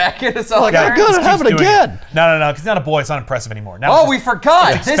 No! Put him back in his solitary? I'm gonna Just have keeps it doing again. No, because he's not a boy. It's not impressive anymore. Now Oh, it's we just-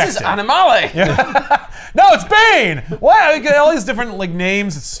 forgot. it's This is expected. Animale. No, it's Bane! Why? We get all these different like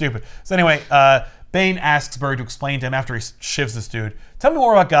names. It's stupid. So anyway, Bane asks Bird to explain to him after he shivs this dude. Tell me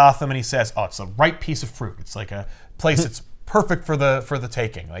more about Gotham, and he says, "Oh, it's a ripe piece of fruit. It's like a place that's perfect for the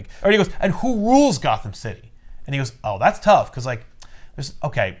taking. Like, or he goes, and who rules Gotham City? And he goes, oh, that's tough because like, there's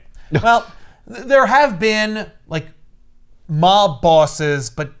okay. Well, there have been like mob bosses,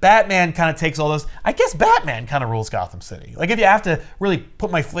 but Batman kind of takes all those. I guess Batman kind of rules Gotham City. Like if you have to really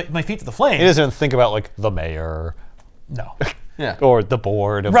put my feet to the flame. He doesn't think about like the mayor. No. Yeah. Or the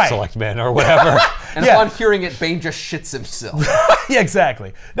board of selectmen or whatever. And upon hearing it, Bane just shits himself. Yeah,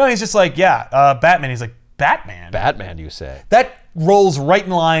 exactly. No, he's just like, Batman. He's like, Batman? Batman, you say? That rolls right in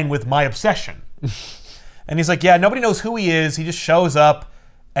line with my obsession. And he's like, yeah, nobody knows who he is. He just shows up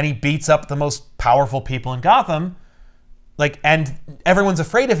and he beats up the most powerful people in Gotham. Like, and everyone's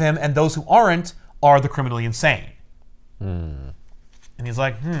afraid of him, and those who aren't are the criminally insane. And he's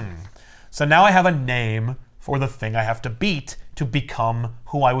like, So now I have a name for the thing I have to beat to become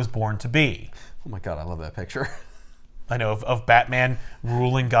who I was born to be. Oh my god, I love that picture. I know, of Batman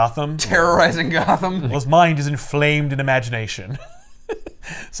ruling Gotham. Terrorizing Gotham. Well, his mind is inflamed in imagination.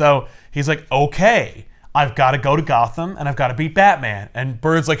 So he's like, okay, I've got to go to Gotham and I've got to beat Batman. And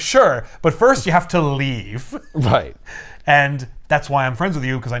Bird's like, sure, but first you have to leave. Right. And that's why I'm friends with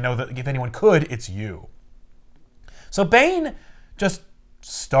you, because I know that if anyone could, it's you. So Bane just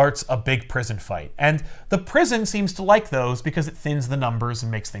starts a big prison fight. And the prison seems to like those because it thins the numbers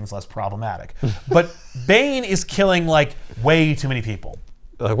and makes things less problematic. But Bane is killing like way too many people.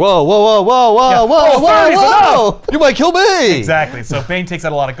 Like, whoa, whoa, whoa, whoa, whoa, Yeah. whoa, whoa, whoa! You might kill me! Exactly. So Bane takes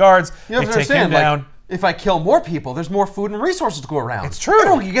out a lot of guards. You have to they take him understand, down. like, if I kill more people, there's more food and resources to go around. It's true.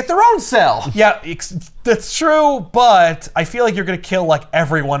 Everyone can get their own cell. Yeah, that's true, but I feel like you're going to kill like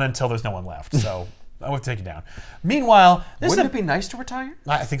everyone until there's no one left. So I would take you down. Meanwhile, Wouldn't it be nice to retire?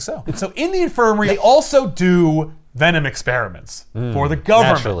 I think so. So in the infirmary, they also do venom experiments for the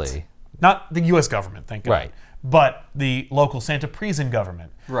government. Naturally. Not the U.S. government, thank God. Right. But the local Santa Prison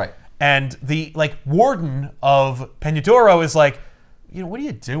government. Right. And the like warden of Peñadoro is like, what are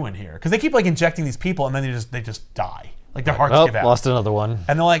you doing here? Because they keep like injecting these people and then they just die. Like their hearts give out. Lost another one.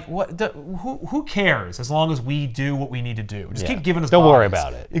 And they're like, what? Who cares as long as we do what we need to do? Just keep giving us Don't worry bodies.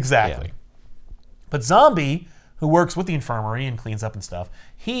 about it. Exactly. Yeah. But Zombie, who works with the infirmary and cleans up and stuff,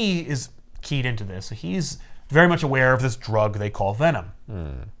 he is keyed into this. So he's very much aware of this drug they call venom.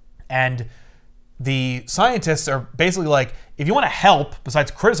 And the scientists are basically like, if you want to help, besides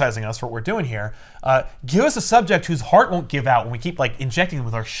criticizing us for what we're doing here, give us a subject whose heart won't give out when we keep like injecting them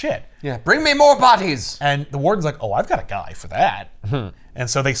with our shit. Yeah, bring me more bodies. And the warden's like, oh, I've got a guy for that. And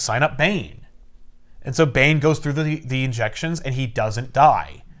so they sign up Bane. And so Bane goes through the injections and he doesn't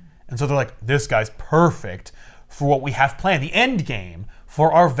die. And so they're like, this guy's perfect for what we have planned, the end game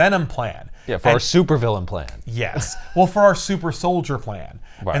for our Venom plan. Yeah, for our supervillain plan. Yes. Well, for our super soldier plan.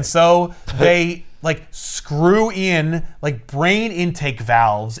 Right. And so they like screw in like brain intake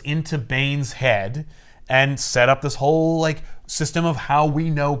valves into Bane's head and set up this whole like system of how we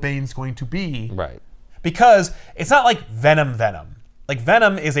know Bane's going to be. Right. Because it's not like Venom. Like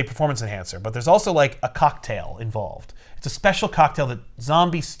Venom is a performance enhancer, but there's also like a cocktail involved. It's a special cocktail that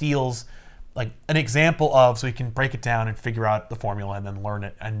Zombie steals like an example of so he can break it down and figure out the formula and then learn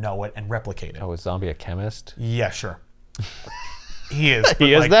it and know it and replicate it. Oh, is Zombie a chemist? Yeah, sure. He is.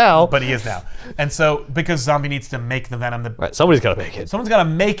 He is now. But he is now. And so, because Zombie needs to make the venom, Right, somebody's got to make it. someone's got to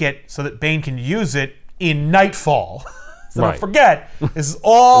make it so that Bane can use it in Nightfall. So Right. don't forget, this is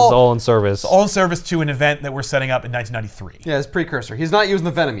all in service. all in service to an event that we're setting up in 1993. Yeah, it's precursor. He's not using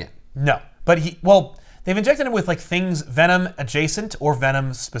the venom yet. No, but they've injected him with like things Venom adjacent or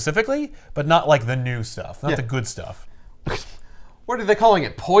Venom specifically, but not like the new stuff, not the good stuff. What are they calling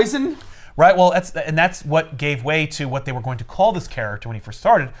it? Poison? Right, well, that's what gave way to what they were going to call this character when he first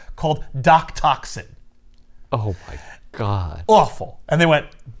started, called Doc Toxin. Oh my God. Awful. And they went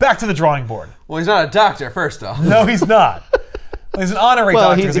back to the drawing board. Well, he's not a doctor, first off. No, he's not. Well, he's an honorary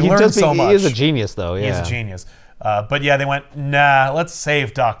doctor because he learned so much. He is a genius, though. Yeah. He is a genius. But yeah, they went, nah, let's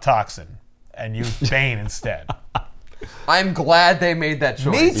save Doc Toxin and use Bane instead. I'm glad they made that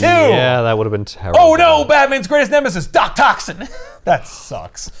choice. Me too. Yeah, that would have been terrible. Oh no, Batman's greatest nemesis, Doc Toxin. That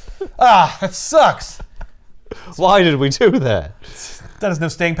sucks. That sucks. Why did we do that? That has no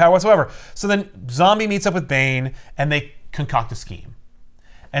staying power whatsoever. So then Zombie meets up with Bane and they concoct a scheme.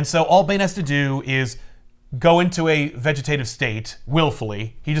 And so all Bane has to do is go into a vegetative state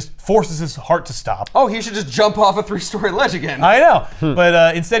willfully. He just forces his heart to stop. Oh, he should just jump off a 3-story ledge again. I know.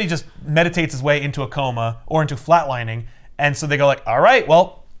 But instead he just meditates his way into a coma or into flatlining. And so they go like, all right,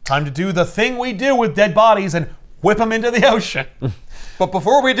 well, time to do the thing we do with dead bodies and whip them into the ocean. But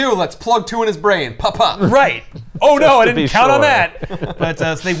before we do, let's plug 2 in his brain. Pop. Right. Oh no, I to be didn't count on sure. that. But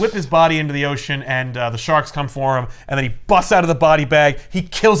so they whip his body into the ocean and the sharks come for him. And then he busts out of the body bag. He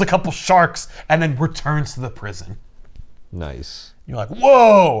kills a couple sharks and then returns to the prison. Nice. You're like,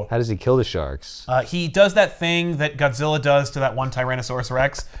 whoa! How does he kill the sharks? He does that thing that Godzilla does to that one Tyrannosaurus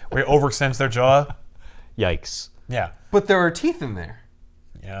Rex, where he overextends their jaw. Yikes. Yeah. But there are teeth in there.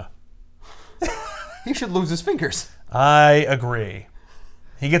 Yeah. He should lose his fingers. I agree.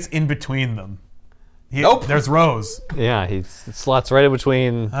 He gets in between them. Nope. There's rows. Yeah, he slots right in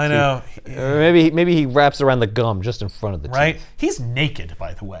between. I know. Or maybe he wraps around the gum just in front of the Right? teeth. He's naked,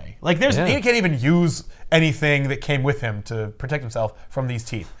 by the way. Like, he can't even use anything that came with him to protect himself from these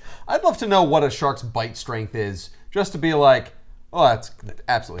teeth. I'd love to know what a shark's bite strength is, just to be like, oh, that's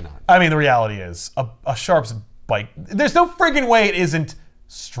absolutely not. I mean, the reality is, a shark's bite, there's no friggin' way it isn't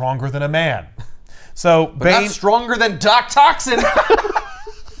stronger than a man. So, But Bane... not stronger than Doc Toxin.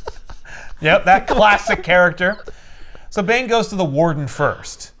 Yep, that classic character. So Bane goes to the Warden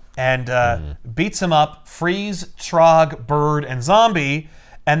first and beats him up, frees Trog, Bird, and Zombie,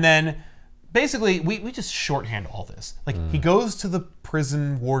 and then basically we just shorthand all this. Like he goes to the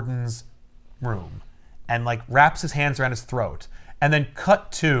prison warden's room and like wraps his hands around his throat, and then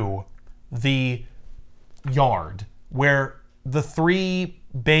cut to the yard where the 3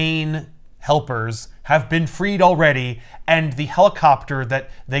 Bane helpers have been freed already, and the helicopter that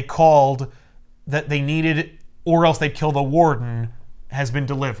they called that they needed or else they'd kill the warden has been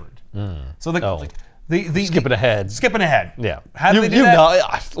delivered. So the Skipping ahead. Skipping ahead. Yeah. How do they do that?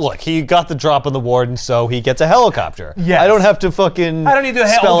 Know, look, he got the drop on the warden, so he gets a helicopter. Yes. I don't have to fucking I don't need to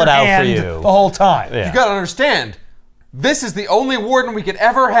spell it out for overhand you. the whole time. Yeah. You gotta understand, this is the only warden we could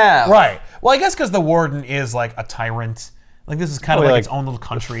ever have. Right. Well, I guess because the warden is like a tyrant. Like this is kind of like its own little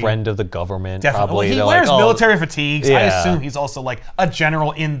country. Friend of the government, Definitely. probably. Well, he They're wears like, military fatigues. I Yeah. assume he's also like a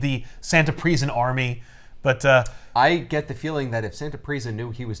general in the Santa Prison army. But I get the feeling that if Santa Prisa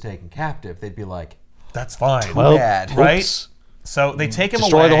knew he was taken captive, they'd be like, that's fine. Well, bad. Right? oops. So they take him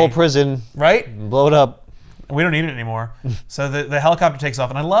Destroy away. the whole prison. Right? Blow it up. We don't need it anymore. So the helicopter takes off.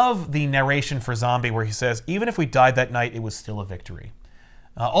 And I love the narration for Zombie where he says, even if we died that night, it was still a victory.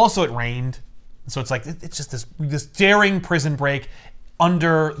 Also, it rained. So it's like, it's just this daring prison break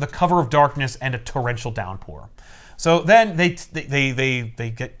under the cover of darkness and a torrential downpour. So then they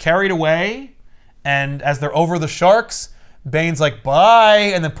get carried away, and as they're over the sharks, Bane's like, bye,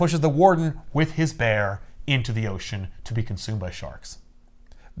 and then pushes the warden with his bear into the ocean to be consumed by sharks.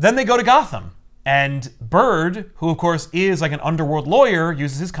 Then they go to Gotham, and Bird, who of course is like an underworld lawyer,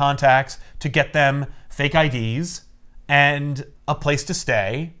 uses his contacts to get them fake IDs and a place to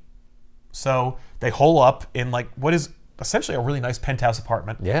stay. So they hole up in like what is essentially a really nice penthouse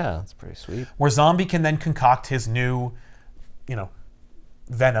apartment. Yeah, that's pretty sweet. Where Zombie can then concoct his new,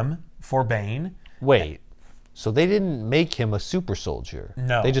 venom for Bane. Wait, so they didn't make him a super soldier?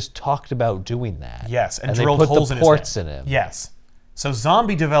 No. They just talked about doing that. Yes, and they drilled put holes the in his ports head. in him. Yes. So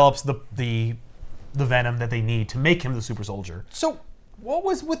Zombie develops the venom that they need to make him the super soldier. so what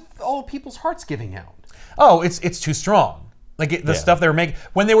was with all people's hearts giving out? Oh, it's too strong. Like the stuff they were making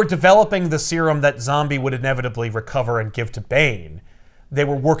when they were developing the serum that Zombie would inevitably recover and give to Bane, they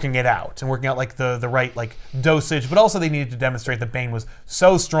were working it out and working out like the right like dosage, but also they needed to demonstrate that Bane was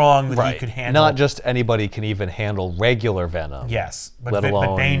so strong that he could handle. Not just anybody can even handle regular venom. Yes, but let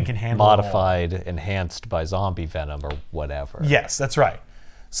alone Bane can handle it all. modified, enhanced by zombie venom or whatever. Yes, that's right.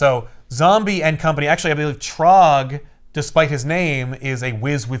 So Zombie and company, actually I believe Trog, despite his name, is a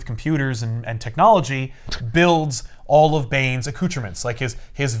whiz with computers and technology, builds all of Bane's accoutrements, like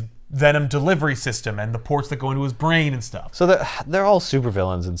his venom delivery system and the ports that go into his brain and stuff. So they're all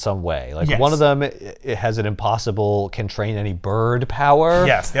supervillains in some way. Like Yes. one of them it has an impossible can train any bird power.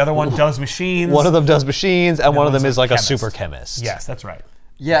 Yes, the other one does machines. One of them does machines, and one of them one's is a like a chemist. super chemist. Yes, that's right.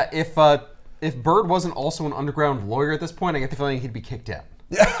 Yeah, if Bird wasn't also an underground lawyer at this point, I get the feeling he'd be kicked out.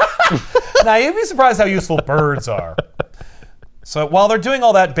 Now you'd be surprised how useful birds are. So while they're doing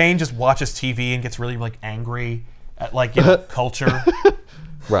all that, Bane just watches TV and gets really like angry at culture.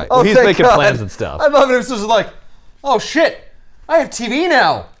 Right. Oh, Well, he's thank making God. plans and stuff. I love it if this was like, oh shit, I have TV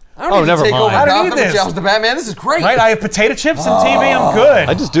now. I don't Oh, need never to take mind. over I don't need Gotham and this. challenge the Batman. This is great. Right? I have potato chips and TV. I'm good.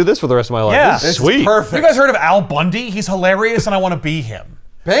 I just do this for the rest of my life. Yeah. This is This is sweet. perfect. You guys heard of Al Bundy? He's hilarious, and I want to be him.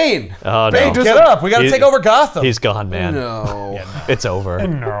 Bane. Oh, no. Bane, just Get up! We got to take over Gotham. He's gone, man. No. It's over.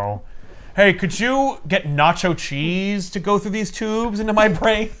 No. Hey, could you get nacho cheese to go through these tubes into my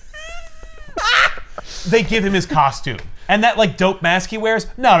brain? They give him his costume. And that dope mask he wears?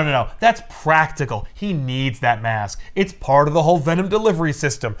 No. That's practical. He needs that mask. It's part of the whole Venom delivery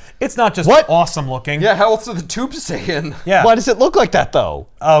system. It's not just What? awesome looking. Yeah, how else do the tubes stay in? Yeah. Why does it look like that, though?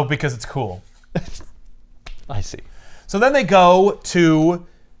 Oh, because it's cool. I see. So then they go to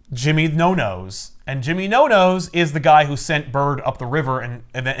Jimmy No-Nose. And Jimmy No-Nose is the guy who sent Bird up the river and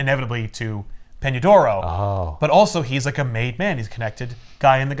inevitably to Peñadoro. Oh. But also he's like a made man. He's a connected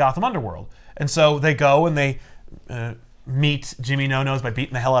guy in the Gotham underworld. And so they go and they meet Jimmy No Nose by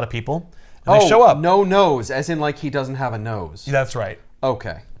beating the hell out of people. And they show up. No nose, as in like he doesn't have a nose. That's right.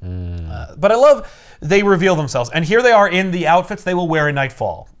 Okay. But I love they reveal themselves, and here they are in the outfits they will wear in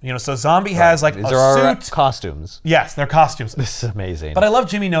Nightfall. You know, so Zombie has like These a are our suit. costumes. Yes, they're costumes. This is amazing. But I love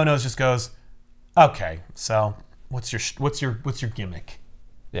Jimmy No Nose just goes, okay, so what's your gimmick?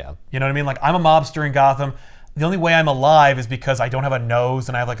 Yeah. You know what I mean? Like, I'm a mobster in Gotham. The only way I'm alive is because I don't have a nose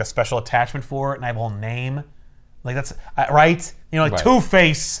and I have like a special attachment for it and I have a whole name. Like that's right. You know, like Right.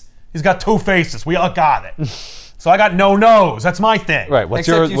 Two-Face. He's got two faces. We all got it. So I got no nose. That's my thing. Right. What's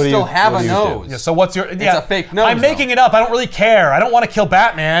Except your? you what do still have what a do you do? nose. Yeah, so what's your? Yeah, a fake nose, I'm making though. it up. I don't really care. I don't want to kill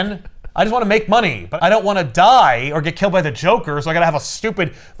Batman. I just want to make money, but I don't want to die or get killed by the Joker. So I gotta have a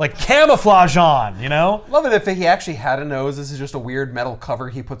stupid like camouflage on. You know? Love it if he actually had a nose. This is just a weird metal cover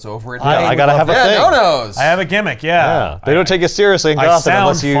he puts over it. I gotta have a yeah, thing. no nose. I have a gimmick. Yeah. They don't take you seriously in I Gotham sound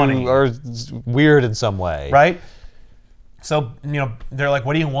unless you funny. are weird in some way. Right? So, you know, they're like,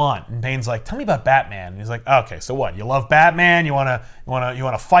 "What do you want?" And Bane's like, "Tell me about Batman." And he's like, "Okay, so what? You love Batman? You wanna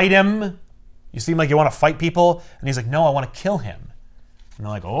fight him? You seem like you want to fight people." And he's like, "No, I want to kill him." And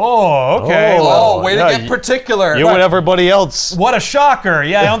they're like, "Oh, okay. Oh. well, Oh, way Yeah, to get particular. You and everybody else. what a shocker.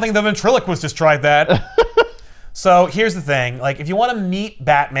 Yeah, I don't think the ventriloquist just tried that." So here's the thing. Like, if you want to meet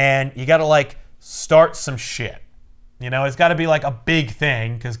Batman, you got to, like, start some shit. You know, it's got to be, like, a big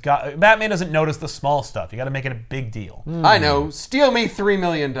thing, because Batman doesn't notice the small stuff. You got to make it a big deal. I know. Steal me $3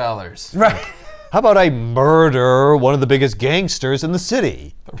 million. Right. How about I murder one of the biggest gangsters in the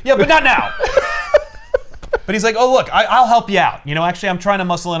city? Yeah, but not now. But he's like, "Oh, look, I'll help you out. You know, actually, I'm trying to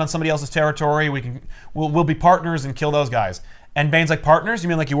muscle in on somebody else's territory. We'll be partners and kill those guys." And Bane's like, "Partners? You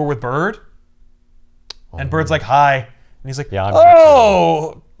mean like you were with Bird?" And Bird's like, "Hi." And he's like, Yeah, I'm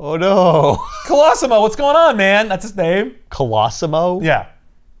 "Oh, Oh no. Colosimo, what's going on, man?" That's his name. Colosimo? Yeah.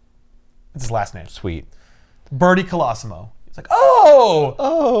 That's his last name. Sweet. Birdie Colosimo. He's like, "Oh,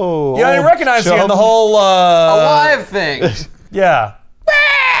 Oh. yeah, I didn't recognize you in the whole Alive thing. Yeah."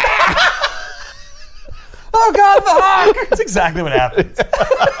 Oh God, the hawk. That's exactly what happens.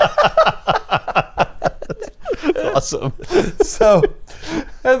 Awesome. So,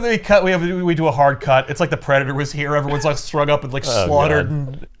 and we cut. We do a hard cut. It's like the Predator was here. Everyone's like strung up and like slaughtered. God.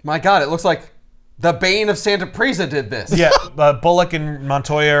 And, My God, it looks like the Bane of Santa Prisa did this. yeah, Bullock and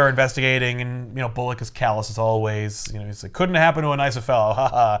Montoya are investigating, and you know Bullock is callous as always. You know, he's like, "Couldn't happen to a nicer fellow."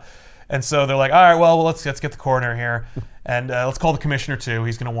 Haha. And so they're like, "All right, well, let's get the coroner here, and let's call the commissioner too.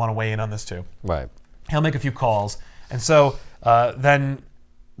 He's going to want to weigh in on this too." Right. He'll make a few calls, and so then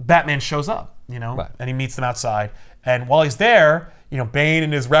Batman shows up, you know, Right. and he meets them outside. And while he's there, you know, Bane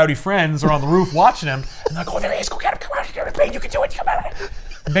and his rowdy friends are on the roof watching him, and they're like, "Oh, there he is! Go get him! Come out here, Bane! You can do it! Come out!"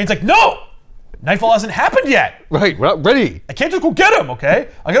 And Bane's like, "No, Nightfall hasn't happened yet. Right. We're not ready. I can't just go get him. Okay,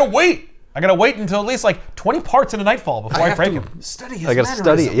 I gotta wait. I gotta wait until at least like 20 parts into Nightfall before I break him." Study his I gotta study.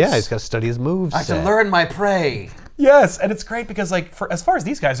 mannerisms. Yeah, he's gotta study his moves. I have to learn my prey. Yes, and it's great because like as far as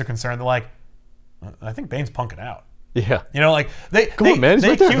these guys are concerned, they're like, "I think Bane's punking out." Yeah. You know, like they on, man, he's they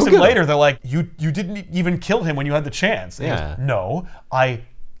right there. accuse Go him get him. later. They're like, "You didn't even kill him when you had the chance." And he Yeah. goes, "No, I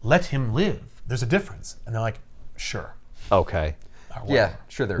let him live. There's a difference." And they're like, "Sure." Okay. Yeah,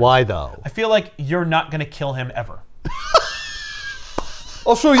 sure there is. Why though? I feel like you're not gonna kill him ever.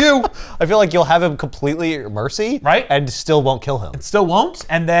 I'll show you. I feel like you'll have him completely at mercy, Right. And still won't kill him. Still won't,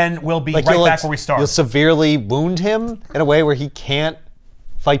 and then we'll be right you'll, back where we started. You'll severely wound him in a way where he can't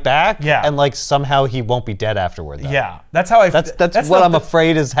fight back. Yeah. And like somehow he won't be dead afterward. Though. Yeah, that's how I. That's what I'm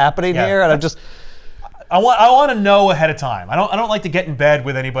afraid is happening Yeah. here, and I'm just. I want to know ahead of time. I don't like to get in bed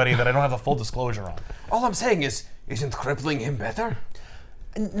with anybody that I don't have a full disclosure on. All I'm saying is, isn't crippling him better?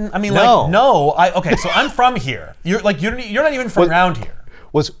 I mean, No. like, no. Okay, so I'm from here. You're not even from around here.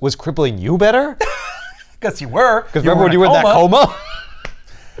 Was crippling you better? Because you were. Because remember when you were in that coma?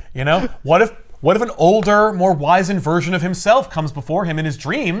 You know, what if an older, more wizened version of himself comes before him in his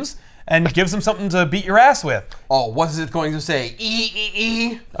dreams and gives him something to beat your ass with? Oh, what is it going to say?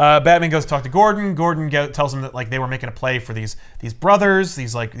 E. Batman goes to talk to Gordon. Gordon tells him that like they were making a play for these brothers,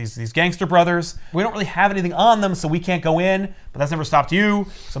 these gangster brothers. We don't really have anything on them, so we can't go in. But that's never stopped you.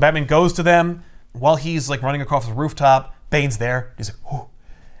 So Batman goes to them while he's like running across the rooftop. Bane's there. He's like, "Ooh."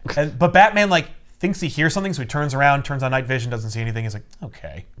 But Batman like thinks he hears something, so he turns around, turns on night vision, doesn't see anything. He's like,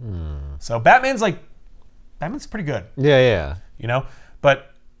 "Okay." So Batman's pretty good, Yeah. you know. But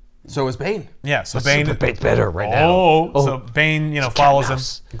So is Bane. yeah, so Bane. Bane's better right now. So Bane, you know, follows him.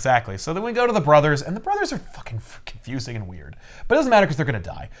 house. Exactly. So then we go to the brothers, and the brothers are fucking confusing and weird. But it doesn't matter because they're gonna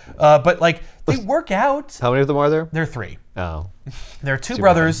die. But like they work out. How many of them are there? There are 3. Oh. There are two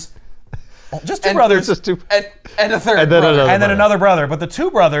brothers. Just two brothers. Just two. And a third And then brother. And then another brother. But the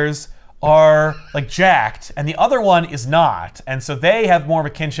two brothers are like jacked, and the other one is not. And so they have more of a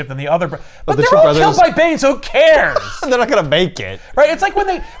kinship than the other. But the they're two all brothers- killed by Bane, so who cares? They're not gonna make it. Right? It's like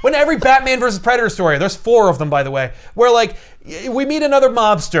when every Batman versus Predator story, there's 4 of them, by the way, where like we meet another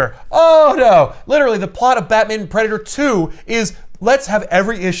mobster. Oh no! Literally, the plot of Batman Predator 2 is let's have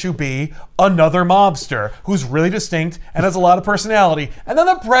every issue be another mobster who's really distinct and has a lot of personality, and then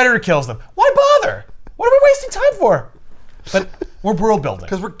the Predator kills them. Why bother? What are we wasting time for? But we're world building.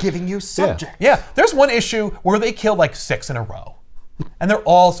 Because we're giving you subject. Yeah, there's one issue where they kill like 6 in a row. And they're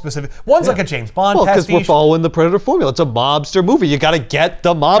all specific. One's like a James Bond Well, because pastiche. we're following the Predator formula. It's a mobster movie. You got to get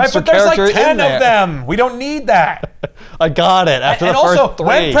the mobster Right, but there's character like 10 in there. of them. We don't need that. I got it. After And the also, first 3.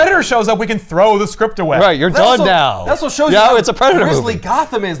 when Predator shows up, we can throw the script away. Right, you're done now. That's what shows yeah, you how it's a Predator grisly movie.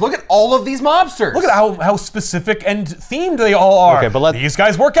 Gotham is. Look at all of these mobsters. Look at how specific and themed they all are. Okay, but these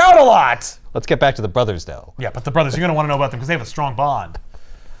guys work out a lot. Let's get back to the brothers, though. Yeah, but the brothers, you're going to want to know about them because they have a strong bond.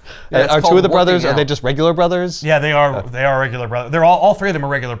 Yeah, it's Are 2 called of the brothers, working are they out. just regular brothers? Yeah, they are regular brothers. They're all 3 of them are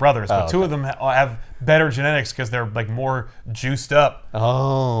regular brothers, but Oh, 2 of them have better genetics because they're like more juiced up.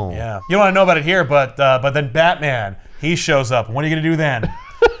 Oh. Yeah. You don't want to know about it here, but then Batman, he shows up. What are you going to do then?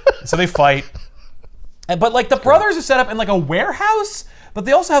 So they fight. But like the brothers are set up in like a warehouse, but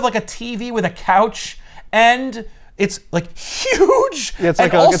they also have like a TV with a couch, and it's like huge. Yeah, it's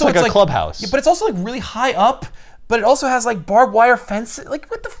And like a, also it's like a clubhouse. Yeah, but it's also like really high up. But it also has like barbed wire fences. Like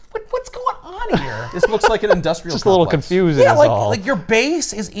what's going on here? This looks like an industrial just a little complex. confusing. Yeah, is all. like your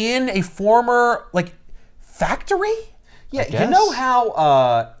base is in a former like factory. Yeah, you guess. know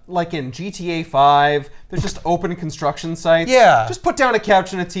how, like in GTA 5, there's just open construction sites? Yeah. Just put down a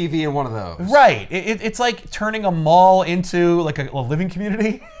couch and a TV in one of those. Right. It's like turning a mall into like a living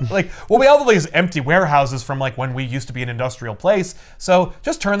community. Like, well, we have all these empty warehouses from like when we used to be an industrial place. So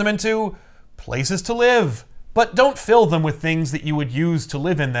just turn them into places to live. But don't fill them with things that you would use to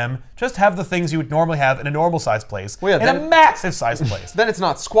live in them. Just have the things you would normally have in a normal sized place. Well, yeah, in a then- massive sized place. Then it's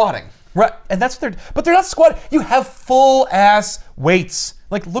not squatting. Right. And that's but they're not squatting. You have full ass weights.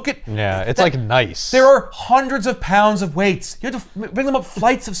 Like, look at. yeah, it's like nice. There are hundreds of pounds of weights. You have to bring them up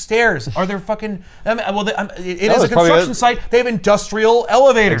flights of stairs. Are there fucking? It is a it's probably construction a- site. They have industrial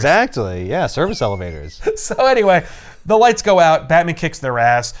elevators. Exactly. Yeah, service elevators. So anyway, the lights go out. Batman kicks their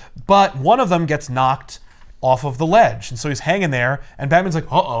ass, but one of them gets knocked off of the ledge, and so he's hanging there. And Batman's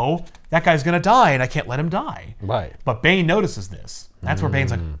like, "Uh-oh, that guy's gonna die, and I can't let him die." Right. But Bane notices this. That's where Bane's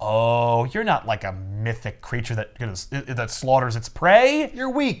like, "Oh, you're not like a mythic creature that slaughters its prey. You're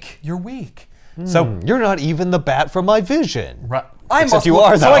weak. You're weak." So. You're not even the bat from my vision. Right. I Except must you look-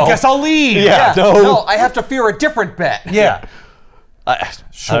 are, So though. I guess I'll leave. Yeah. No, No. I have to fear a different bet. Yeah. I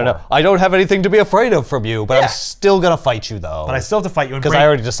Sure. don't know. I don't have anything to be afraid of from you, but Yeah. I'm still gonna fight you though. But I still have to fight you. because I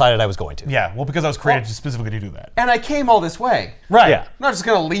already decided I was going to. Yeah, well, because I was created specifically to do that. And I came all this way. Right. Yeah. I'm not just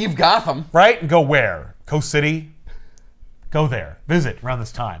gonna leave Gotham. Right? And go where? Coast City? Go there. Visit around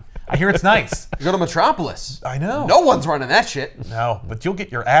this time. I hear it's nice. You go to Metropolis. I know. No one's running that shit. No, but you'll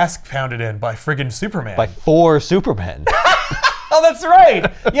get your ass pounded in by friggin' Superman. By 4 Supermen. Oh, that's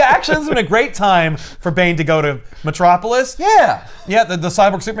right. Yeah, actually, this has been a great time for Bane to go to Metropolis. Yeah. Yeah, the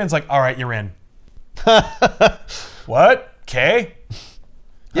cyborg Superman's like, all right, you're in. What? Okay.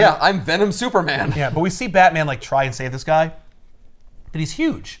 Yeah, I'm Venom Superman. Yeah, but we see Batman like try and save this guy, but he's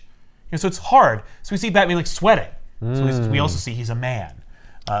huge. So it's hard. So we see Batman like sweating. So we also see he's a man.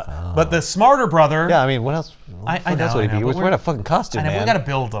 But the smarter brother. Yeah, I mean, what else? I What know, else would I he know, be? He but was we're- wearing a fucking costume, I know, man. we gotta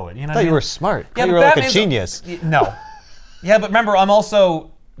build though it. You know I what thought I you mean? were smart. I Yeah, thought you but were like a Batman's genius. No. Yeah, but remember, I'm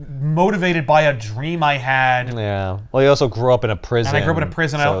also motivated by a dream I had. Yeah. Well, you also grew up in a prison. And I grew up in a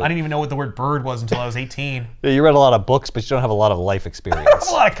prison. so- I didn't even know what the word bird was until I was 18. Yeah, you read a lot of books, but you don't have a lot of life experience. That's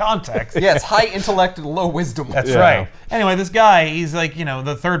a lot of context. Yeah, it's high intellect and low wisdom. That's Yeah. right. Anyway, this guy, he's like,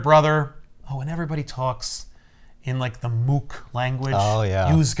 the third brother. Oh, and everybody talks in like the Mook language. Oh,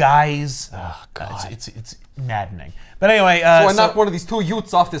 yeah. Use guys. Oh, God. It's maddening. But anyway, So I knocked one of these 2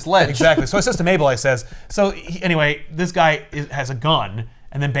 youths off this ledge. exactly. So I says to Mabel, I says, anyway, this guy has a gun,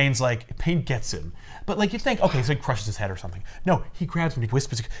 and then Bane gets him. But like you think, okay, so he crushes his head or something. No, he grabs him, he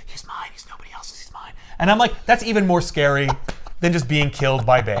whispers, he's mine, he's nobody else's, he's mine. And I'm like, that's even more scary than just being killed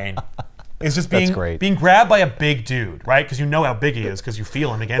by Bane. It's just That's great. being grabbed by a big dude, right? Because you know how big he is, because you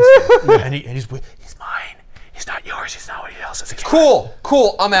feel him against him. And he's mine. He's not yours, he's not nobody else's.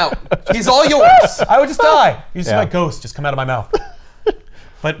 Cool, I'm out. He's all yours. I would just die. You see Yeah. my ghost just come out of my mouth.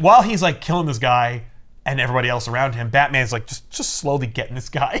 But while he's like killing this guy and everybody else around him, Batman's like just slowly getting this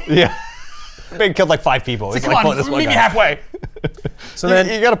guy. Yeah. Bane killed like 5 people. He's Come like, on, "Pull this one meet me guy." halfway. So then,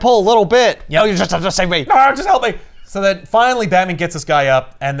 You gotta pull a little bit. Yep. No, you just have to save me. no, just help me. So then finally Batman gets this guy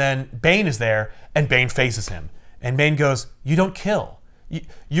up, and then Bane is there, and Bane faces him. And Bane goes, "You don't kill.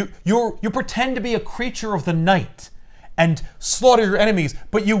 You pretend to be a creature of the night and slaughter your enemies,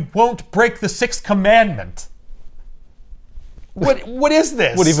 but you won't break the sixth commandment." What is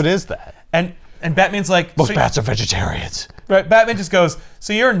this? What even is that? And Batman's like, Most bats are vegetarians. Right, Batman just goes,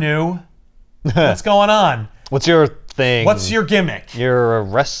 "So you're new. What's going on? What's your thing? What's your gimmick?" You're a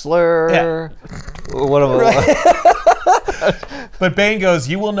wrestler? Yeah. What am I? But Bane goes,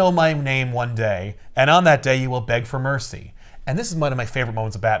 "You will know my name one day, and on that day you will beg for mercy." And this is one of my favorite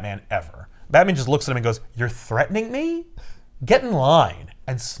moments of Batman ever. Batman just looks at him and goes, "You're threatening me? Get in line,"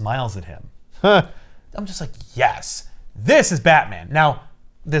 and smiles at him. I'm just like, yes, this is Batman. Now,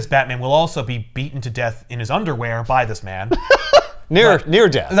 this Batman will also be beaten to death in his underwear by this man. Near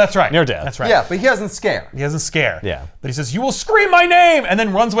death. That's right. Near death. That's right. Yeah, but he doesn't scare. He doesn't scare. Yeah. But he says, "You will scream my name," and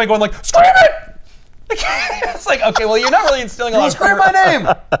then runs away going like, "Scream it!" It's like, okay, well, you're not really instilling a lot of Scream my name!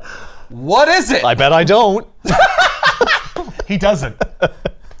 What is it? I bet I don't. He doesn't.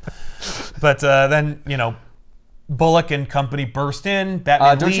 But then, you know, Bullock and company burst in.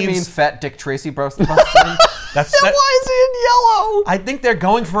 Batman don't leaves. you mean Fat Dick Tracy burst in? That's Why is he in yellow? I think they're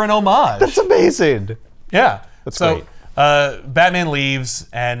going for an homage. That's amazing. Yeah. That's so, great. Batman leaves,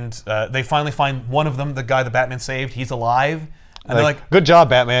 and they finally find one of them, the guy that Batman saved. He's alive. And they're like, "Good job,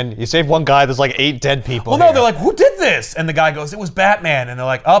 Batman. You saved one guy. There's like 8 dead people." well, no, they're like, "Who did this?" And the guy goes, "It was Batman." And they're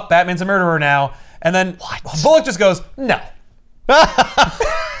like, "Oh, Batman's a murderer now." And then Bullock just goes, "No."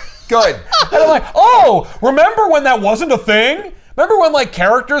 Good. And I'm like, oh, remember when that wasn't a thing? Remember when like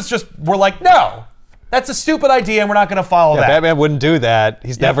characters just were like, "No, that's a stupid idea and we're not going to follow that." Batman wouldn't do that.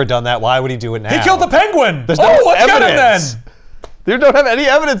 He's never done that. Why would he do it now? He killed the Penguin. There's oh, no let's get him evidence. then. You don't have any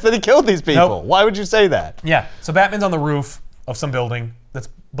evidence that he killed these people. Nope. Why would you say that? Yeah, so Batman's on the roof of some building that's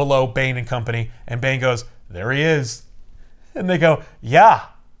below Bane and company, and Bane goes, "There he is." And they go, "Yeah,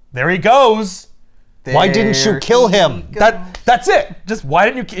 there he goes." Why didn't you kill him? That's it. Just why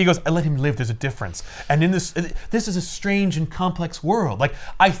didn't you? He goes, "I let him live. There's a difference." And in this is a strange and complex world. Like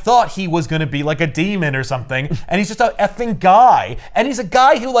I thought he was gonna be like a demon or something, and he's just a effing guy. And he's a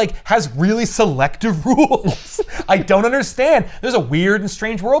guy who like has really selective rules. I don't understand. There's a weird and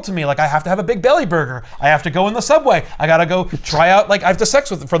strange world to me. Like I have to have a big belly burger. I have to go in the subway. I gotta go try out. Like I have to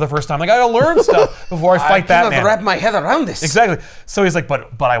sex with it for the first time. Like I gotta learn stuff before I fight Batman. I cannot wrap my head around this. Exactly. So he's like, but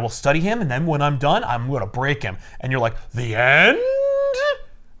I will study him, and then when I'm done, I'm gonna break him. And you're like, the end?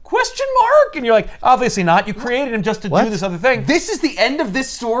 Question mark? And you're like, obviously not. You created him just to do this other thing. This is the end of this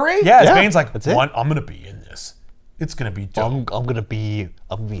story? Yeah, Bane's like, that's it. I'm gonna be in this. It's gonna be dope. I'm gonna be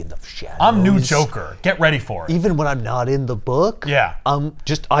in the shadows. I'm new Joker. Get ready for it. Even when I'm not in the book. Yeah.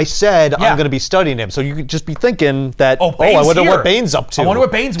 I said Yeah. I'm gonna be studying him, so you could just be thinking that. Oh, I Bane's wonder here. what Bane's up to. I wonder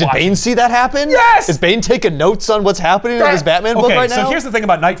what Bane's Did watching. Bane see that happen? Yes! Is Bane taking notes on what's happening in his Batman book right now? So here's the thing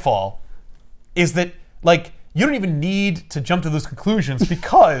about Nightfall, is that like you don't even need to jump to those conclusions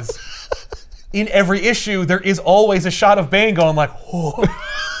because in every issue there is always a shot of Bane going like, whoa.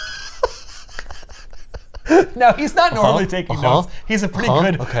 Now he's not normally taking notes. He's a pretty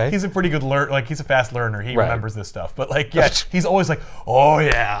good. Okay. He's a pretty good learner. Like he's a fast learner. He remembers this stuff. But like, yeah, he's always like, "Oh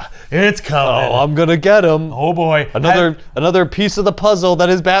yeah, it's coming. Oh, I'm gonna get him. Oh boy, Another piece of the puzzle that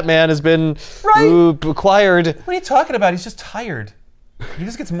is Batman has been acquired." What are you talking about? He's just tired. He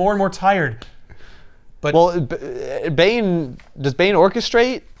just gets more and more tired. But Well, does Bane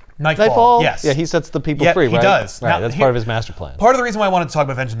orchestrate Nightfall? Yes. Yeah, he sets the people free, right? he does. Right, Now, that's part of his master plan. Part of the reason why I wanted to talk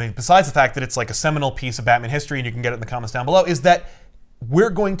about Vengeance Bane, besides the fact that it's like a seminal piece of Batman history and you can get it in the comments down below, is that we're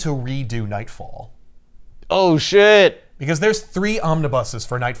going to redo Nightfall. Oh, shit. Because there's 3 omnibuses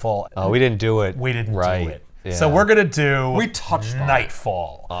for Nightfall. Oh, we didn't do it. We didn't do it. Yeah. So we're gonna do We touched on it.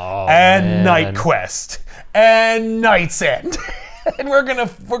 Nightfall man. and Night Quest and Night's End. And we're gonna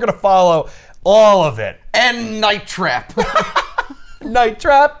follow all of it. And Night Trap. Night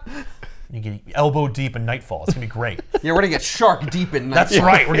Trap. You get elbow deep in Nightfall. It's gonna be great. Yeah, we're gonna get shark deep in Night That's Trap.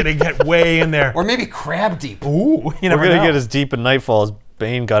 right. We're gonna get way in there. Or maybe crab deep. Ooh, you never We're gonna know. get as deep in Nightfall as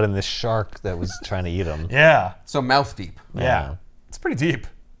Bane got in this shark that was trying to eat him. Yeah, So mouth deep. yeah. It's pretty deep.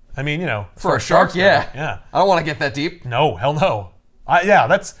 I mean, you know, For a shark, yeah. Yeah. I don't want to get that deep. No, hell no. Yeah,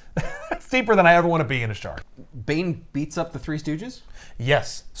 that's that's deeper than I ever want to be in a shark. Bane beats up the Three Stooges?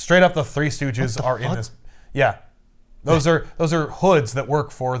 Yes, straight up, the Three Stooges are in this. Yeah, those are hoods that work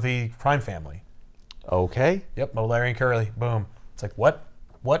for the crime family. Okay. Yep, Mo, Larry, and Curly. Boom. It's like what?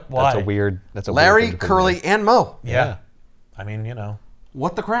 Why? That's a weird Larry, thing to put in Curly, and Mo. Yeah. I mean, you know,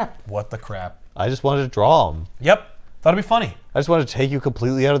 What the crap? what the crap. there. I just wanted to draw him. Yep. Thought it'd be funny. I just wanted to take you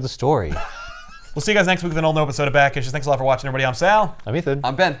completely out of the story. We'll see you guys next week with an old episode of Back Issues. Thanks a lot for watching, everybody. I'm Sal. I'm Ethan.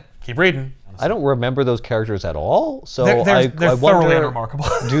 I'm Ben. Keep reading. I don't remember those characters at all. So they're I thoroughly wonder, unremarkable.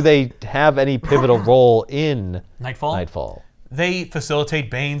 do they have any pivotal role in Nightfall? Nightfall? They facilitate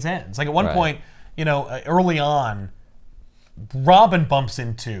Bane's ends. Like at one Right. point, early on, Robin bumps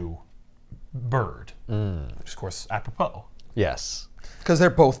into Bird, which is, of course, apropos. Yes. Because they're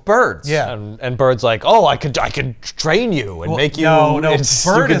both birds. Yeah. And Bird's like, oh, I could train you and make you. no,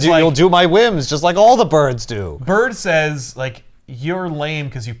 Bird is like, you'll do my whims just like all the birds do. Bird says, like, you're lame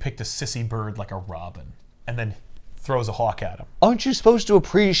because you picked a sissy bird like a robin, and then throws a hawk at him. Aren't you supposed to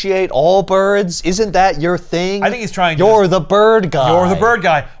appreciate all birds? Isn't that your thing? I think he's trying to... You're the bird guy. You're the bird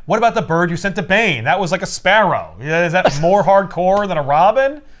guy. What about the bird you sent to Bane? That was like a sparrow. Is that more hardcore than a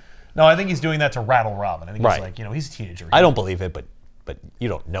robin? No, I think he's doing that to rattle Robin. I think he's like, he's a teenager. I don't believe it, but you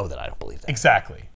don't know that I don't believe that. Exactly.